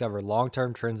searched to discover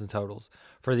long-term trends and totals.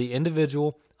 For the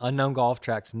individual, Unknown Golf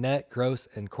tracks net, gross,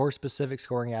 and course-specific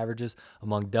scoring averages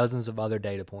among dozens of other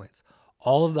data points.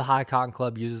 All of the High Cotton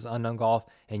Club uses Unknown Golf,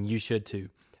 and you should too.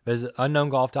 Visit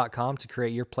unknowngolf.com to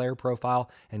create your player profile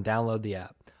and download the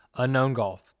app. Unknown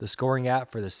Golf, the scoring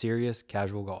app for the serious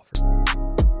casual golfer.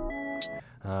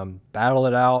 Battle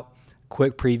it out.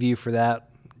 Quick preview for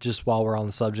that, just while we're on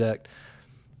the subject.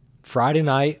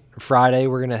 Friday,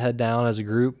 we're going to head down as a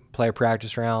group, play a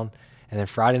practice round, and then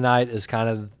Friday night is kind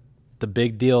of the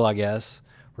big deal, I guess.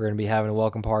 We're going to be having a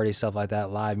welcome party, stuff like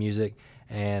that, live music.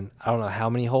 And I don't know how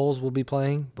many holes we'll be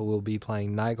playing, but we'll be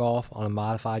playing night golf on a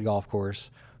modified golf course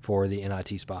for the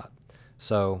NIT spot.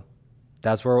 So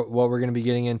that's what we're going to be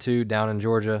getting into down in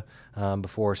Georgia.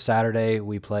 Before Saturday,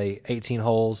 we play 18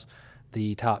 holes.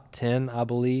 the top 10, I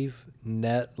believe,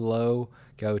 net low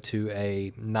go to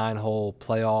a 9-hole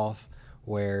playoff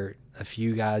where a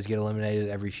few guys get eliminated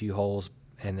every few holes,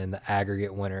 and then the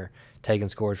aggregate winner taking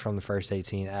scores from the first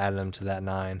 18, adding them to that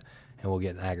 9, and we'll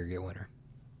get an aggregate winner.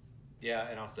 Yeah,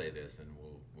 and I'll say this, and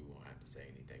we won't have to say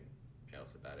anything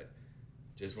else about it.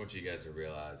 Just want you guys to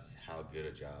realize how good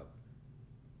a job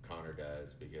Connor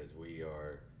does, because we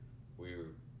were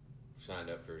signed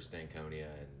up for Stankonia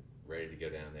and ready to go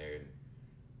down there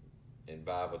and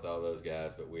vibe with all those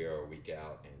guys, but we are a week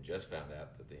out and just found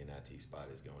out that the NIT spot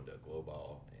is going to a glow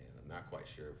ball, and I'm not quite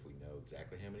sure if we know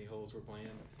exactly how many holes we're playing,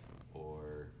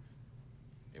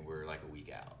 and we're like a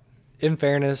week out. In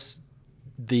fairness,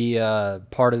 the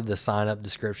part of the sign-up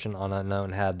description on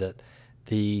Unknown had that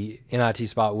the NIT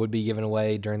spot would be given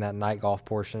away during that night golf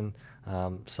portion,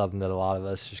 something that a lot of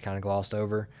us just kind of glossed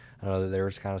over. I know that there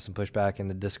was kind of some pushback in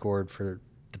the Discord for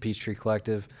the Peachtree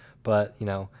Collective, but,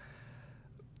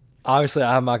 obviously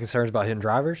I have my concerns about hitting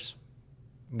drivers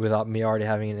without me already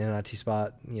having an NIT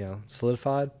spot,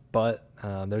 solidified, but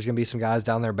there's going to be some guys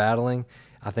down there battling.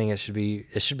 I think it should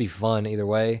be fun either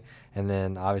way. And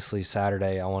then obviously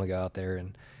Saturday I want to go out there,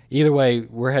 and either way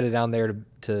we're headed down there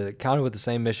to kind of with the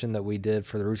same mission that we did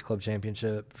for the Roots Club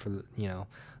Championship for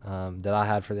that I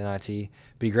had for the NIT.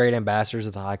 Be great ambassadors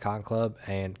at the High Cotton Club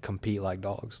and compete like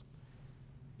dogs.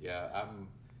 Yeah,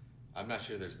 I'm not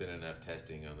sure there's been enough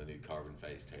testing on the new carbon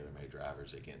face TaylorMade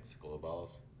drivers against glow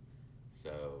balls,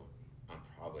 so I'm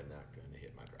probably not going to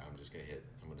hit my driver. I'm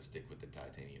going to stick with the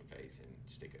titanium face and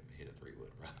hit a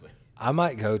 3-wood probably. I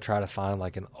might go try to find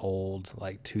like an old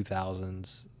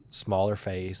 2000s smaller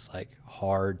face, like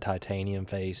hard titanium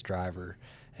face driver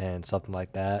and something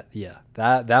like that. Yeah,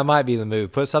 that might be the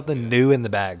move. Put something new in the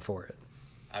bag for it.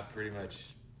 I pretty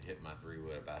much hit my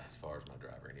 3-wood about as far as my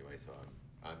driver anyway, so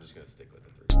I'm just going to stick with the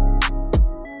 3.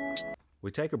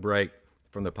 We take a break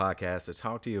from the podcast to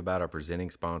talk to you about our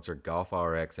presenting sponsor,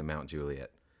 GolfRX in Mount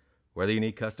Juliet. Whether you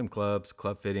need custom clubs,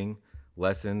 club fitting,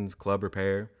 lessons, club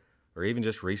repair, or even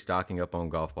just restocking up on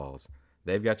golf balls,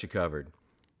 they've got you covered.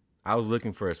 I was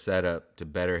looking for a setup to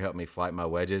better help me flight my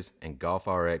wedges, and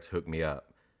GolfRX hooked me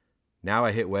up. Now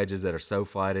I hit wedges that are so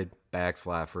flighted, bags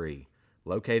fly free.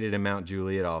 Located in Mount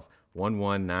Juliet off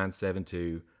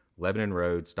 11972 Lebanon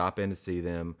Road, stop in to see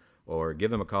them or give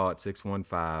them a call at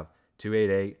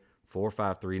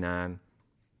 615-288-4539.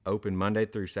 Open Monday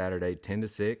through Saturday, 10 to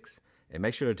 6. And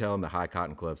make sure to tell them the High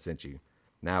Cotton Club sent you.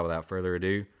 Now, without further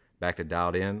ado, back to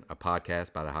Dialed In, a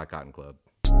podcast by the High Cotton Club.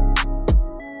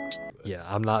 Yeah,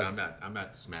 I'm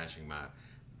not smashing my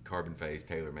carbon face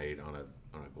TaylorMade on a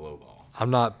glow ball. I'm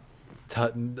not.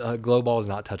 Glow ball is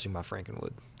not touching my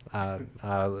Frankenwood. I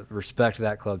respect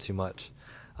that club too much.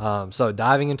 So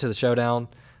diving into the showdown,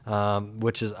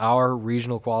 which is our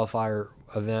regional qualifier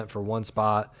event for one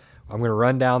spot. I'm going to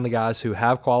run down the guys who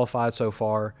have qualified so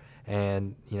far,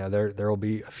 and there will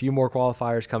be a few more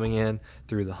qualifiers coming in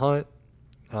through the hunt,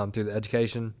 through the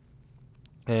education,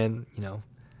 and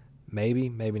maybe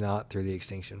not through the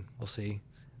extinction. We'll see.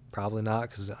 Probably not,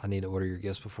 because I need to order your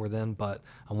gifts before then, but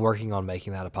I'm working on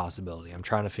making that a possibility. I'm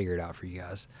trying to figure it out for you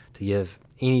guys to give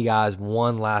any guys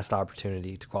one last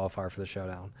opportunity to qualify for the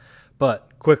showdown.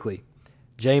 But quickly,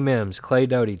 Jay Mims, Clay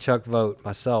Doty, Chuck Vogt,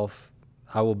 myself,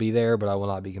 I will be there, but I will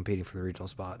not be competing for the regional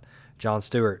spot. John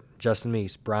Stewart, Justin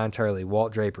Meese, Brian Turley,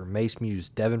 Walt Draper, Mace Muse,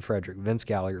 Devin Frederick, Vince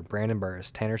Gallagher, Brandon Burris,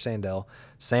 Tanner Sandell,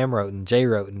 Sam Roten, Jay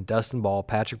Roten, Dustin Ball,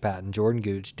 Patrick Patton, Jordan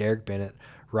Gooch, Derek Bennett,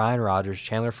 Ryan Rogers,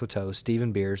 Chandler Flateau,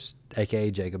 Stephen Beers,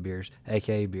 a.k.a. Jacob Beers,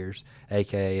 a.k.a.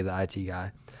 the IT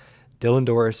guy, Dylan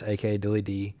Doris, a.k.a. Dilly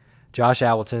D, Josh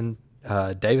Appleton,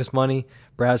 Davis Money,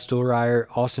 Brad Stuhlreier,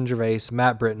 Austin Gervais,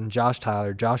 Matt Britton, Josh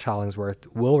Tyler, Josh Hollingsworth,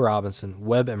 Will Robinson,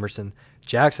 Webb Emerson,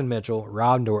 Jackson Mitchell,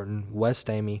 Rob Norton, Wes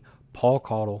Stamey, Paul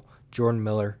Caudle, Jordan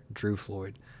Miller, Drew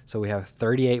Floyd. So we have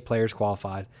 38 players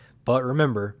qualified. But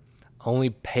remember, only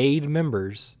paid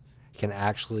members can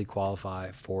actually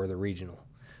qualify for the regional.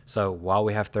 So while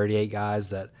we have 38 guys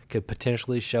that could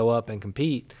potentially show up and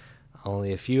compete,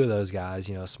 only a few of those guys,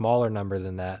 a smaller number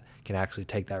than that, can actually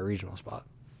take that regional spot.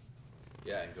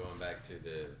 Yeah, and going back to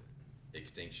the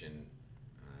extinction,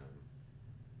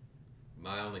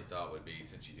 my only thought would be,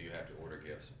 since you do have to order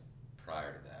gifts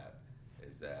prior to that,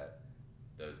 is that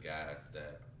those guys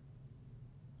that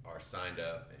are signed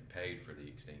up and paid for the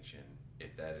extinction,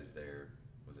 if that is their,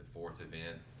 was it fourth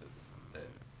event, that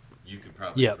you could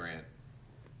probably grant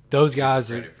those guys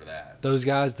credit for that. Those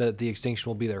guys that the extinction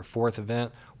will be their fourth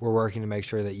event, we're working to make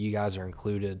sure that you guys are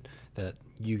included, Yeah,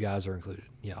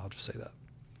 I'll just say that.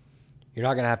 You're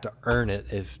not going to have to earn it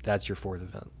if that's your fourth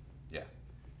event. Yeah,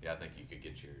 I think you could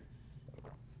get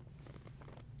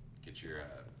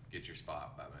your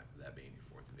spot by that being your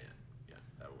fourth event. Yeah,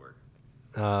 that'll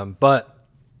work. But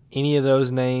any of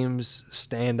those names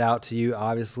stand out to you?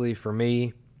 Obviously, for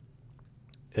me,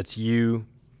 it's you,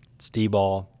 it's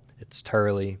D-Ball, it's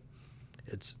Turley,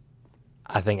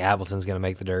 I think Appleton's going to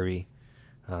make the Derby,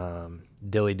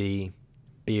 Dilly D,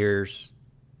 Beers.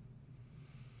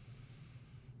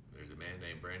 There's a man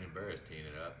named Brandon Burris teeing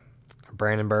it up.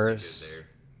 Brandon Burris. There.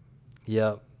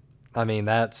 Yep. I mean,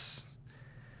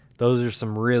 those are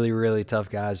some really, really tough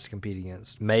guys to compete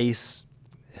against. Mace,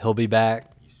 he'll be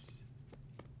back.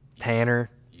 Tanner.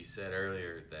 You said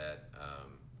earlier that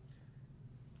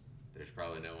there's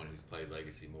probably no one who's played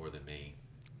Legacy more than me.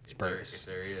 It's Burris. If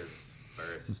there is,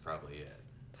 Burris is probably it.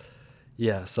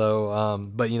 Yeah, so,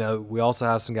 but, we also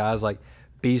have some guys like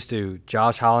Beastu,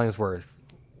 Josh Hollingsworth,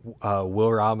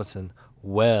 Will Robinson,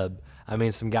 Webb. I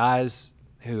mean, some guys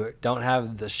who don't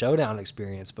have the showdown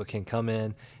experience but can come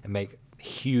in and make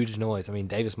huge noise. I mean,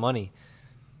 Davis Money,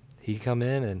 he could come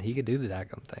in and he could do the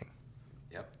daggum thing.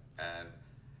 Yep. And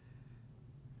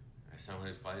as someone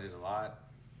who's played it a lot,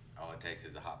 all it takes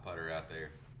is a hot putter out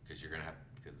there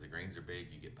because the greens are big,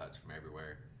 you get putts from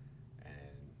everywhere. And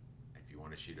if you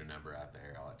want to shoot a number out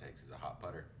there, all it takes is a hot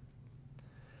putter.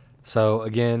 So,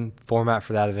 again, format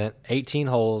for that event, 18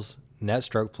 holes, net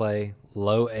stroke play,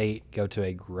 low 8, go to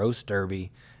a gross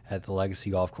derby at the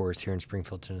Legacy Golf Course here in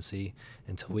Springfield, Tennessee,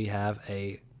 until we have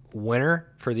a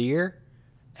winner for the year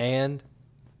and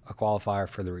a qualifier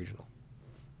for the regional.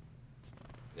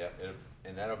 Yep,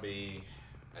 and that'll be,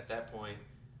 at that point,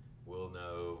 we'll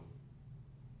know,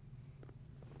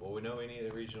 will we know any of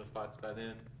the regional spots by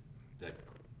then? The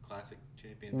Classic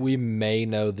champion? We may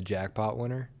know the jackpot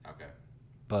winner. Okay.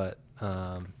 But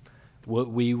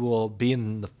we will be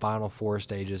in the final 4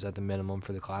 stages at the minimum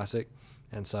for the Classic,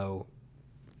 and so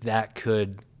that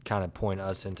could kind of point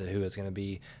us into who it's going to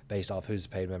be based off who's a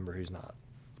paid member, who's not.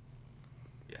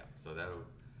 Yeah, so that'll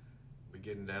be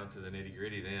getting down to the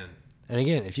nitty-gritty then. And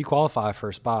again, if you qualify for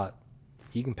a spot,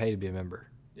 you can pay to be a member.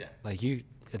 Yeah. Like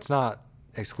it's not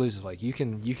exclusive. Like you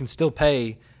can still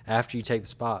pay after you take the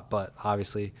spot, but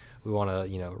obviously we want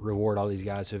to reward all these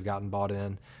guys who have gotten bought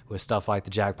in with stuff like the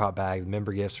jackpot bag. The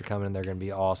member gifts are coming, and they're going to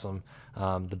be awesome.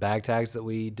 The bag tags that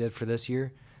we did for this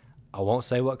year, I won't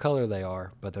say what color they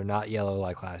are, but they're not yellow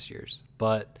like last year's.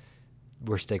 But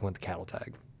we're sticking with the cattle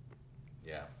tag.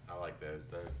 Yeah, I like those.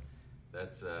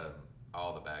 That's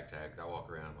all the bag tags. I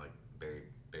walk around like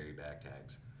berry bag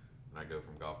tags when I go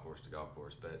from golf course to golf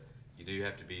course. But you do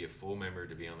have to be a full member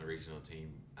to be on the regional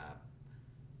team.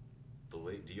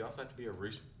 Do you also have to be a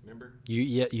Roost member?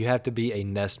 You have to be a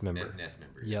Nest member. Nest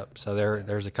member. Yep. So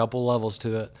there's a couple levels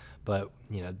to it, but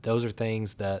those are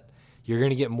things that you're going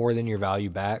to get more than your value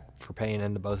back for paying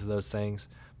into both of those things.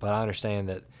 But I understand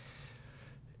that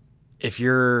if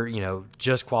you're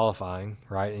just qualifying,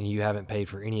 right, and you haven't paid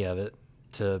for any of it,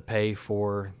 to pay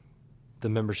for the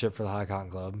membership for the High Cotton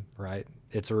Club, right?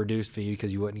 It's a reduced fee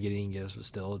because you wouldn't get any gifts, but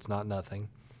still, it's not nothing.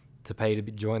 To pay to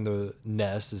join the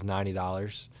Nest is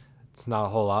 $90. It's not a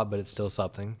whole lot, but it's still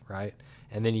something, right?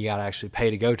 And then you got to actually pay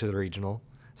to go to the regional.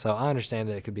 So I understand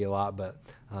that it could be a lot, but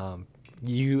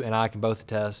you and I can both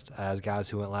attest as guys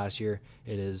who went last year,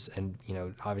 it is, and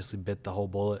obviously bit the whole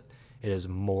bullet, it is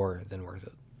more than worth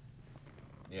it.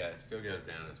 Yeah, it still goes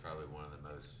down as probably one of the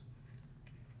most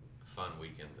fun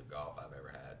weekends of golf I've ever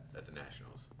had at the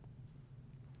Nationals.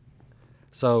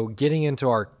 So getting into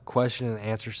our question and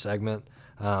answer segment,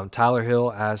 Tyler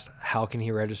Hill asked, how can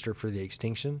he register for the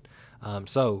extinction?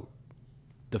 So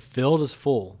the field is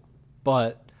full,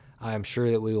 but I am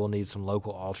sure that we will need some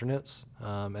local alternates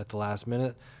at the last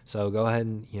minute. So go ahead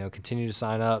and continue to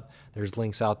sign up. There's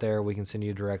links out there. We can send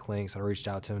you direct links. I reached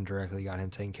out to him directly, got him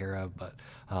taken care of. But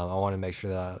I want to make sure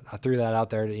that I threw that out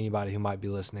there to anybody who might be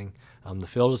listening. The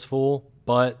field is full,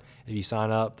 but if you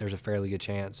sign up, there's a fairly good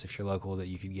chance if you're local that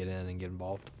you could get in and get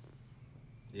involved.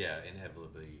 Yeah,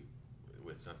 inevitably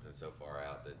with something so far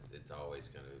out that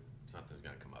something's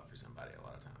gonna come up for somebody a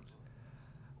lot of times.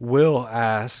 Will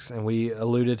asks, and we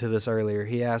alluded to this earlier,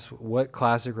 he asks what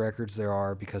classic records there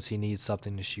are because he needs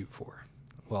something to shoot for.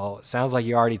 Well, it sounds like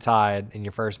you already tied in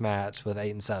your first match with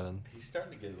 8 and 7. He's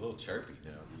starting to get a little chirpy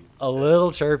now. A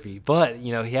little chirpy, but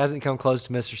he hasn't come close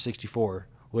to Mr. 64,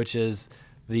 which is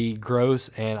the gross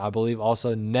and I believe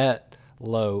also net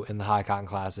low in the High Cotton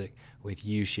Classic with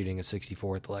you shooting a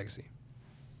 64 at the Legacy.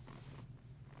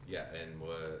 Yeah, and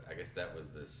I guess that was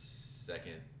the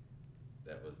second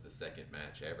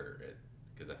match ever,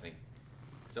 because I think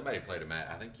somebody played a match.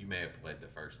 I think you may have played the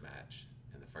first match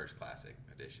in the first Classic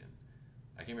edition.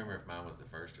 I can't remember if mine was the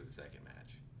first or the second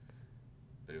match,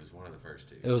 but it was one of the first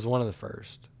two. It was one of the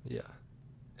first, yeah.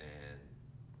 And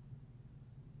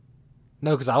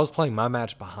No, because I was playing my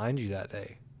match behind you that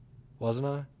day, wasn't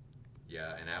I?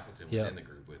 Yeah, and Appleton was in the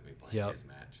group with me playing his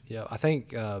match. Yeah, I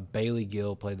think Bailey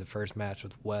Gill played the first match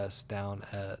with Wes down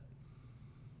at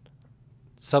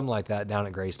something like that down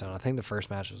at Greystone. I think the first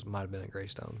match might have been at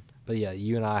Greystone. But yeah,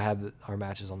 you and I had our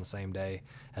matches on the same day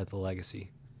at the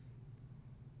Legacy.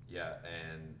 Yeah,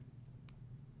 and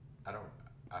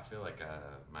I feel like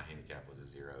my handicap was a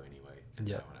 0 anyway.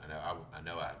 Yeah. I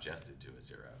know I adjusted to a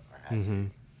 0 or had to,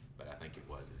 but I think it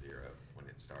was a 0 when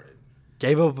it started.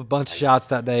 Gave up a bunch of shots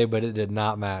that day, but it did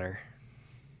not matter.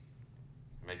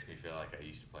 It makes me feel like I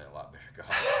used to play a lot better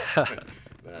golf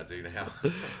than I do now.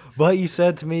 But you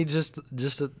said to me just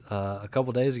a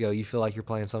couple days ago, you feel like you're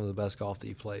playing some of the best golf that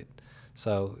you've played.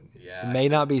 So it may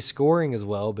not be scoring as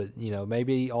well, but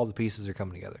maybe all the pieces are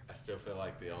coming together. I still feel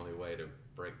like the only way to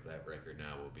break that record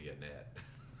now will be at net.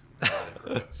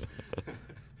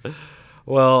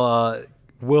 Well,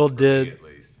 Will did. At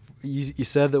least. You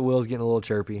said that Will's getting a little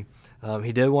chirpy.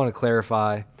 He did want to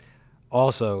clarify.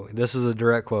 Also, this is a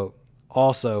direct quote.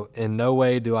 Also, in no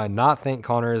way do I not think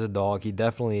Connor is a dog. He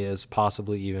definitely is,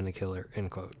 possibly even a killer,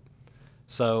 end quote.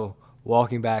 So,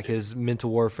 walking back his mental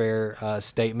warfare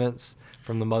statements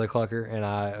from the Mother Clucker, and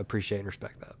I appreciate and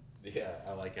respect that. Yeah,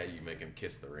 I like how you make him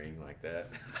kiss the ring like that.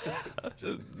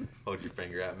 Just hold your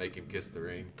finger out, make him kiss the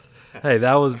ring. Hey,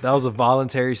 that was a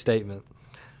voluntary statement.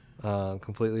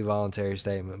 Completely voluntary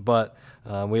statement. But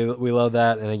we love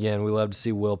that, and again, we love to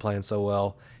see Will playing so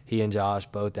well. He and Josh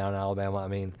both down in Alabama. I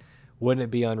mean, wouldn't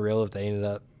it be unreal if they ended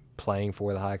up playing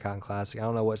for the High Cotton Classic? I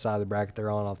don't know what side of the bracket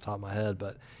they're on off the top of my head,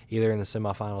 but either in the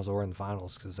semifinals or in the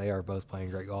finals, because they are both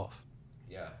playing great golf.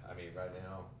 Yeah, I mean, right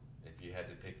now, if you had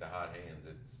to pick the hot hands,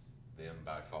 it's them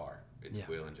by far. It's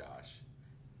Will and Josh.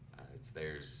 It's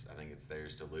theirs. I think it's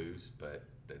theirs to lose, but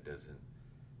that doesn't.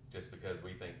 Just because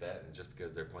we think that, and just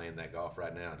because they're playing that golf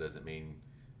right now, doesn't mean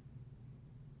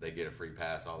they get a free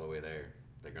pass all the way there.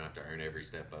 They're going to have to earn every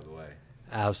step of the way.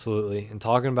 Absolutely. And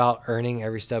talking about earning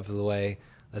every step of the way,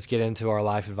 let's get into our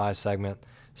life advice segment.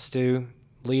 Stu,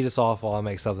 lead us off while I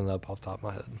make something up off the top of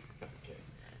my head. Okay.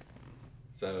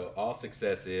 So all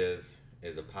success is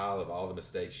a pile of all the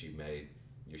mistakes you've made.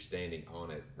 You're standing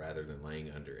on it rather than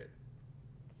laying under it.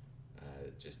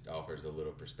 It just offers a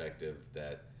little perspective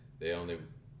that the only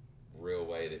real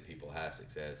way that people have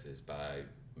success is by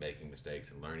making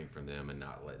mistakes and learning from them and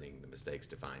not letting the mistakes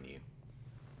define you.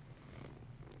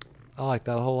 I like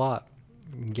that a whole lot.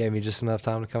 You gave me just enough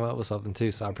time to come up with something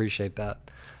too, so I appreciate that.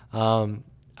 I'm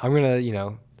going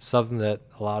to, something that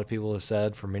a lot of people have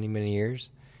said for many, many years,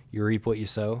 you reap what you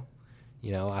sow.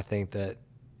 I think that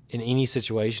in any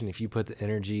situation, if you put the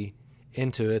energy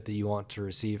into it that you want to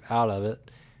receive out of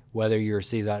it, whether you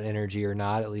receive that energy or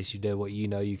not, at least you did what you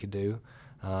know you could do.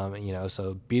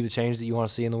 So be the change that you want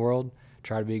to see in the world.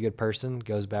 Try to be a good person.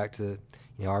 Goes back to,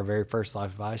 our very first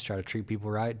life advice. Try to treat people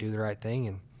right, do the right thing,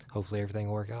 and hopefully everything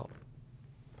will work out.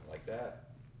 I like that.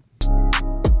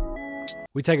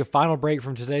 We take a final break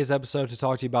from today's episode to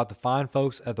talk to you about the fine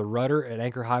folks at the Rudder at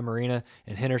Anchor High Marina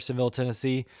in Hendersonville,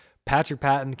 Tennessee. Patrick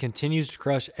Patton continues to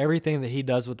crush everything that he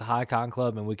does with the High Cotton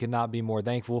Club, and we could not be more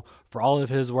thankful for all of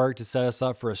his work to set us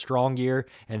up for a strong year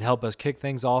and help us kick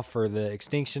things off for the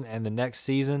extinction and the next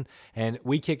season. And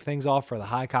we kicked things off for the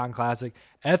High Cotton Classic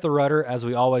at the Rudder, as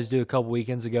we always do a couple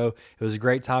weekends ago. It was a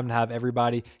great time to have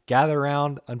everybody gather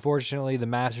around. Unfortunately, the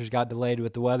Masters got delayed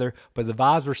with the weather, but the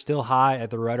vibes were still high at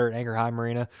the Rudder at Anchor High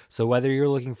Marina. So whether you're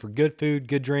looking for good food,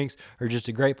 good drinks, or just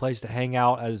a great place to hang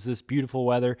out as this beautiful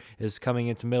weather is coming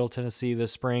into Middle Tennessee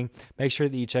this spring, make sure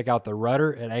that you check out the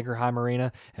Rudder at Anchor High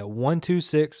Marina at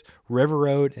 126 River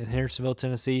Road in Hendersonville,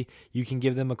 Tennessee. You can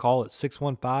give them a call at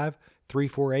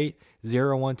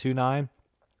 615-348-0129.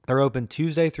 They're open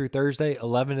Tuesday through Thursday,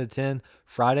 11 to 10,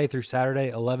 Friday through Saturday,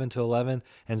 11 to 11,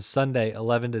 and Sunday,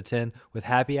 11 to 10, with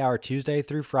happy hour Tuesday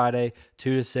through Friday,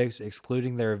 2 to 6,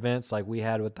 excluding their events like we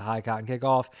had with the High Cotton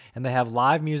Kickoff. And they have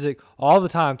live music all the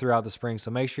time throughout the spring,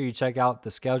 so make sure you check out the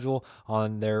schedule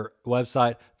on their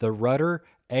website,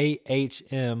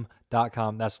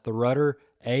 therudderahm.com. That's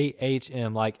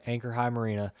therudderahm, like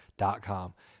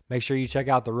anchorhighmarina.com. Make sure you check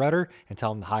out the Rudder and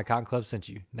tell them the High Cotton Club sent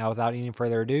you. Now, without any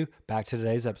further ado, back to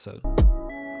today's episode.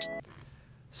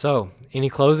 So, any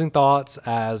closing thoughts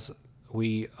as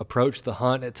we approach the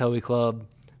hunt at Towhee Club?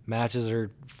 Matches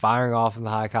are firing off in the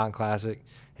High Cotton Classic,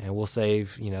 and we'll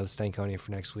save, the Stankonia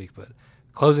for next week. But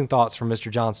closing thoughts from Mr.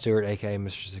 John Stewart, a.k.a.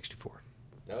 Mr. 64.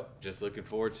 Nope, just looking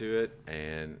forward to it,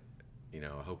 and,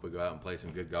 I hope we go out and play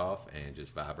some good golf and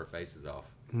just vibe our faces off.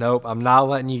 Nope, I'm not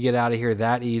letting you get out of here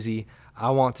that easy. I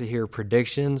want to hear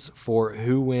predictions for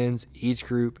who wins each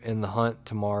group in the hunt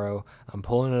tomorrow. I'm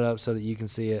pulling it up so that you can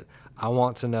see it. I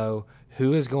want to know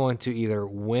who is going to either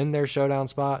win their showdown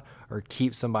spot or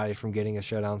keep somebody from getting a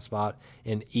showdown spot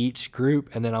in each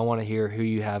group. And then I want to hear who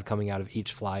you have coming out of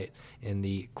each flight in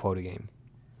the quota game.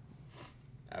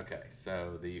 Okay,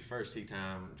 so the first tee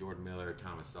time, Jordan Miller,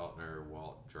 Thomas Saltner,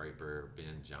 Walt Draper,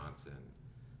 Ben Johnson.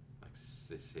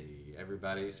 Let's see.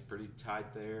 Everybody's pretty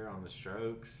tight there on the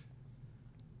strokes.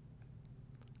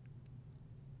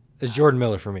 It's Jordan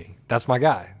Miller for me. That's my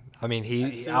guy. I mean,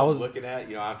 I was looking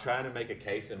at, I'm trying to make a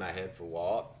case in my head for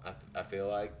Walt, I feel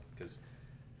like, because,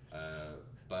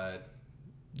 but.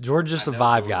 Jordan's just a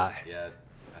vibe guy. Yeah,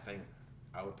 I think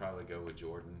I would probably go with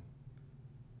Jordan.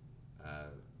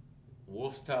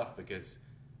 Wolf's tough because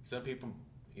some people,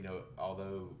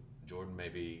 although Jordan may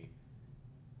be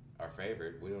our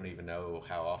favorite, we don't even know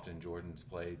how often Jordan's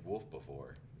played Wolf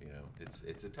before.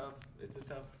 It's a tough.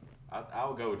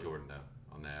 I'll go with Jordan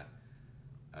though on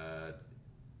that.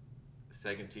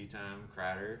 Second tee time,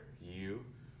 Crider, you,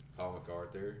 Paul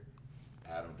MacArthur,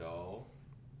 Adam Dahl,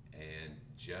 and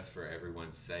just for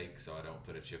everyone's sake, so I don't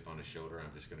put a chip on his shoulder,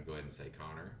 I'm just going to go ahead and say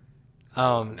Connor.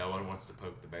 No one wants to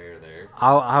poke the bear there.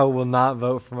 I will not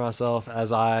vote for myself,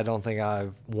 as I don't think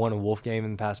I've won a Wolf game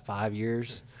in the past 5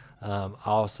 years.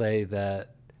 I'll say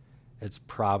that it's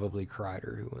probably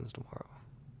Crider who wins tomorrow.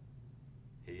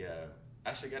 He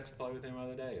actually got to play with him the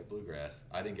other day at Bluegrass.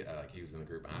 I didn't get he was in the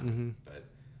group behind me, but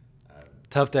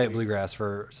tough day at Bluegrass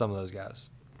for some of those guys.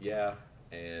 Yeah,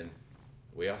 and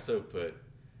we also put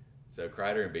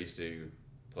Crider and Beastu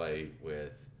played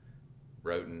with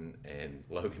Roten and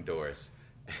Logan Doris.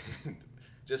 And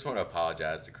just want to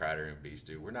apologize to Crider and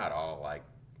Beastu. We're not all like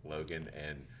Logan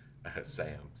and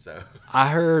Sam. So I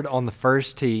heard on the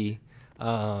first tee,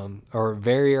 or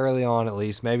very early on at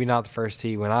least, maybe not the first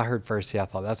tee. When I heard first tee, I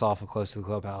thought that's awful close to the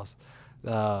clubhouse.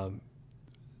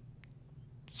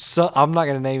 So I'm not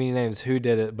going to name any names who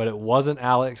did it, but it wasn't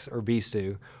Alex or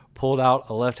Beastu. Pulled out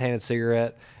a left-handed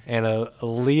cigarette and a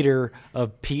liter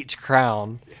of peach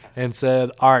Crown and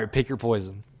said, "All right, pick your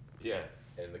poison." Yeah,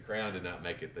 and the Crown did not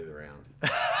make it through the round.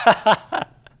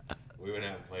 We went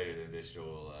out and played an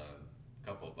additional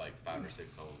couple of 5 or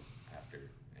 6 holes after,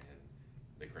 and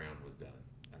the Crown was done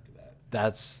after that.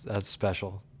 That's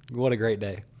special. What a great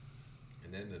day.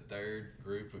 And then the third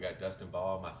group, we got Dustin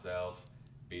Ball, myself,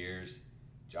 Beers,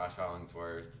 Josh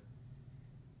Hollingsworth.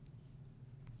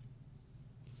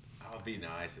 I'll be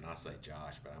nice and I'll say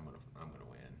Josh, but I'm gonna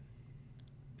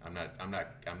win.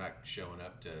 I'm not showing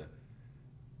up to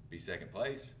be second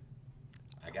place.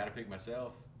 I gotta pick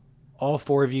myself. All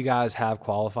 4 of you guys have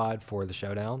qualified for the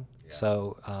showdown,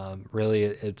 so really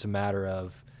it's a matter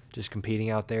of just competing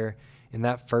out there. In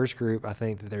that first group, I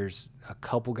think that there's a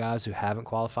couple guys who haven't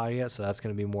qualified yet, so that's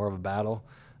going to be more of a battle.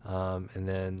 And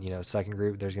then, second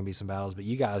group, there's going to be some battles, but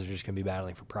you guys are just going to be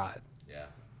battling for pride. Yeah.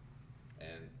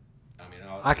 And,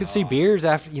 I could see Beers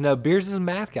after, Beers is a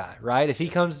math guy, right? If he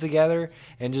comes together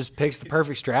and just picks the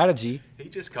perfect strategy. He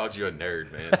just called you a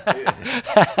nerd,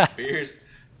 man. Beers,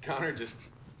 Connor just,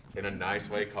 in a nice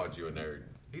way, called you a nerd.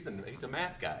 He's a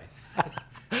math guy.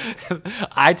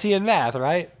 IT and math,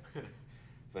 right?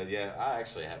 But, yeah, I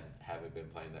actually haven't been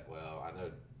playing that well. I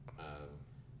know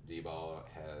D-Ball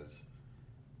has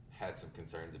had some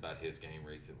concerns about his game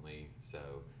recently, so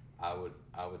I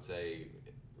would say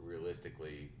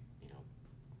realistically,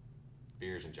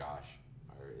 Beers and Josh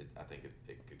I think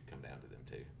it could come down to them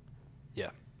too. Yeah.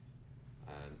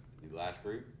 The last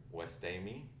group: Wes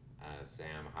Stamey,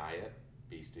 Sam Hyatt,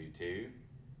 Beastu 2,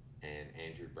 and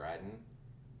Andrew Bratton.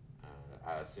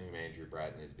 I assume Andrew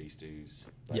Bratton is Beastu's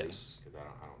buddy, yes, because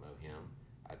I don't know him.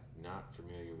 I'm not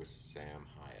familiar with Sam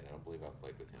Hyatt. I don't believe I've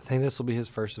played with him. I think this will be his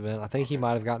first event. I think he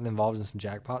might have gotten involved in some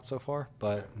jackpots so far,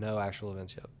 but no actual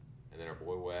events yet. And then our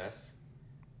boy Wes.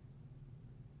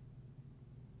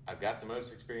 I've got the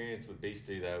most experience with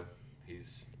Beastu though.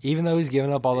 Even though he's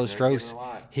giving up all those strokes,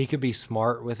 he could be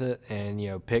smart with it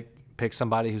and pick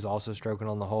somebody who's also stroking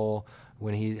on the hole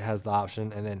when he has the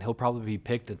option, and then he'll probably be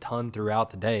picked a ton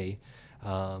throughout the day.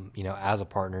 As a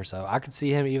partner. So I could see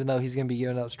him, even though he's going to be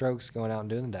giving up strokes, going out and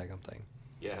doing the daggum thing.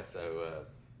 Yeah, so,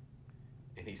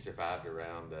 and he survived a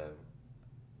round the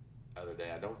other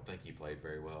day. I don't think he played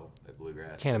very well at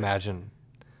Bluegrass. Can't imagine.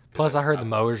 Plus, I heard the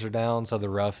mowers are down, so the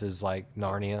rough is like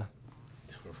Narnia.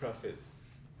 The rough is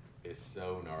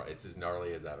so gnarly. It's as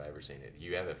gnarly as I've ever seen it.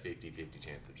 You have a 50-50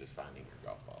 chance of just finding your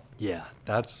golf ball. Yeah,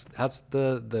 that's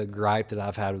the gripe that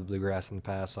I've had with Bluegrass in the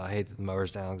past. So I hate that the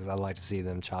mower's down because I'd like to see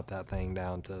them chop that thing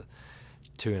down to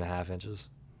 2.5 inches.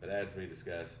 But as we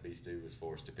discussed, Beastu was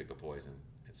forced to pick a poison,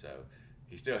 and so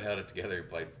he still held it together and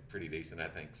played pretty decent, I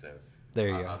think. So there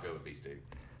you go. I'll go with Beastu.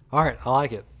 All right, I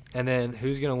like it. And then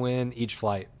who's going to win each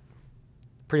flight?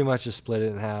 pretty much just split it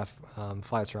in half.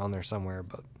 Flights are on there somewhere,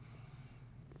 but.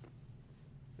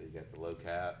 So you got the low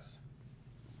caps.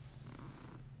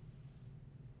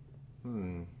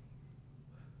 You've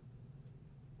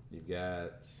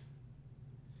got,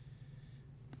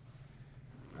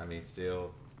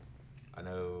 still, I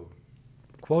know.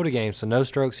 Quota game, so no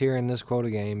strokes here in this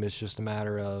quota game. It's just a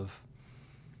matter of.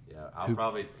 Yeah, I would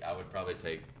probably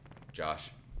take Josh.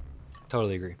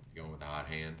 Totally agree. Going with the hot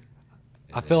hand.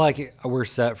 I feel like we're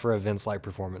set for a Vince-like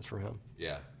performance from him.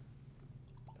 Yeah.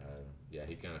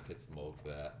 He kind of fits the mold for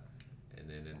that. And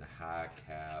then in the high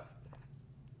cap.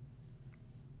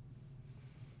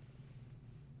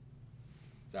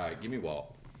 It's all right, give me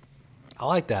Walt. I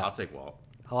like that. I'll take Walt.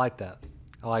 I like that.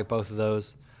 I like both of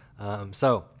those.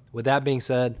 So, with that being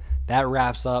said, that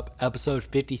wraps up episode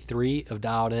 53 of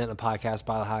Dialed In, a podcast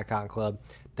by the High Cotton Club.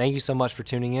 Thank you so much for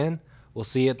tuning in. We'll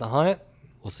see you at the hunt.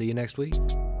 We'll see you next week.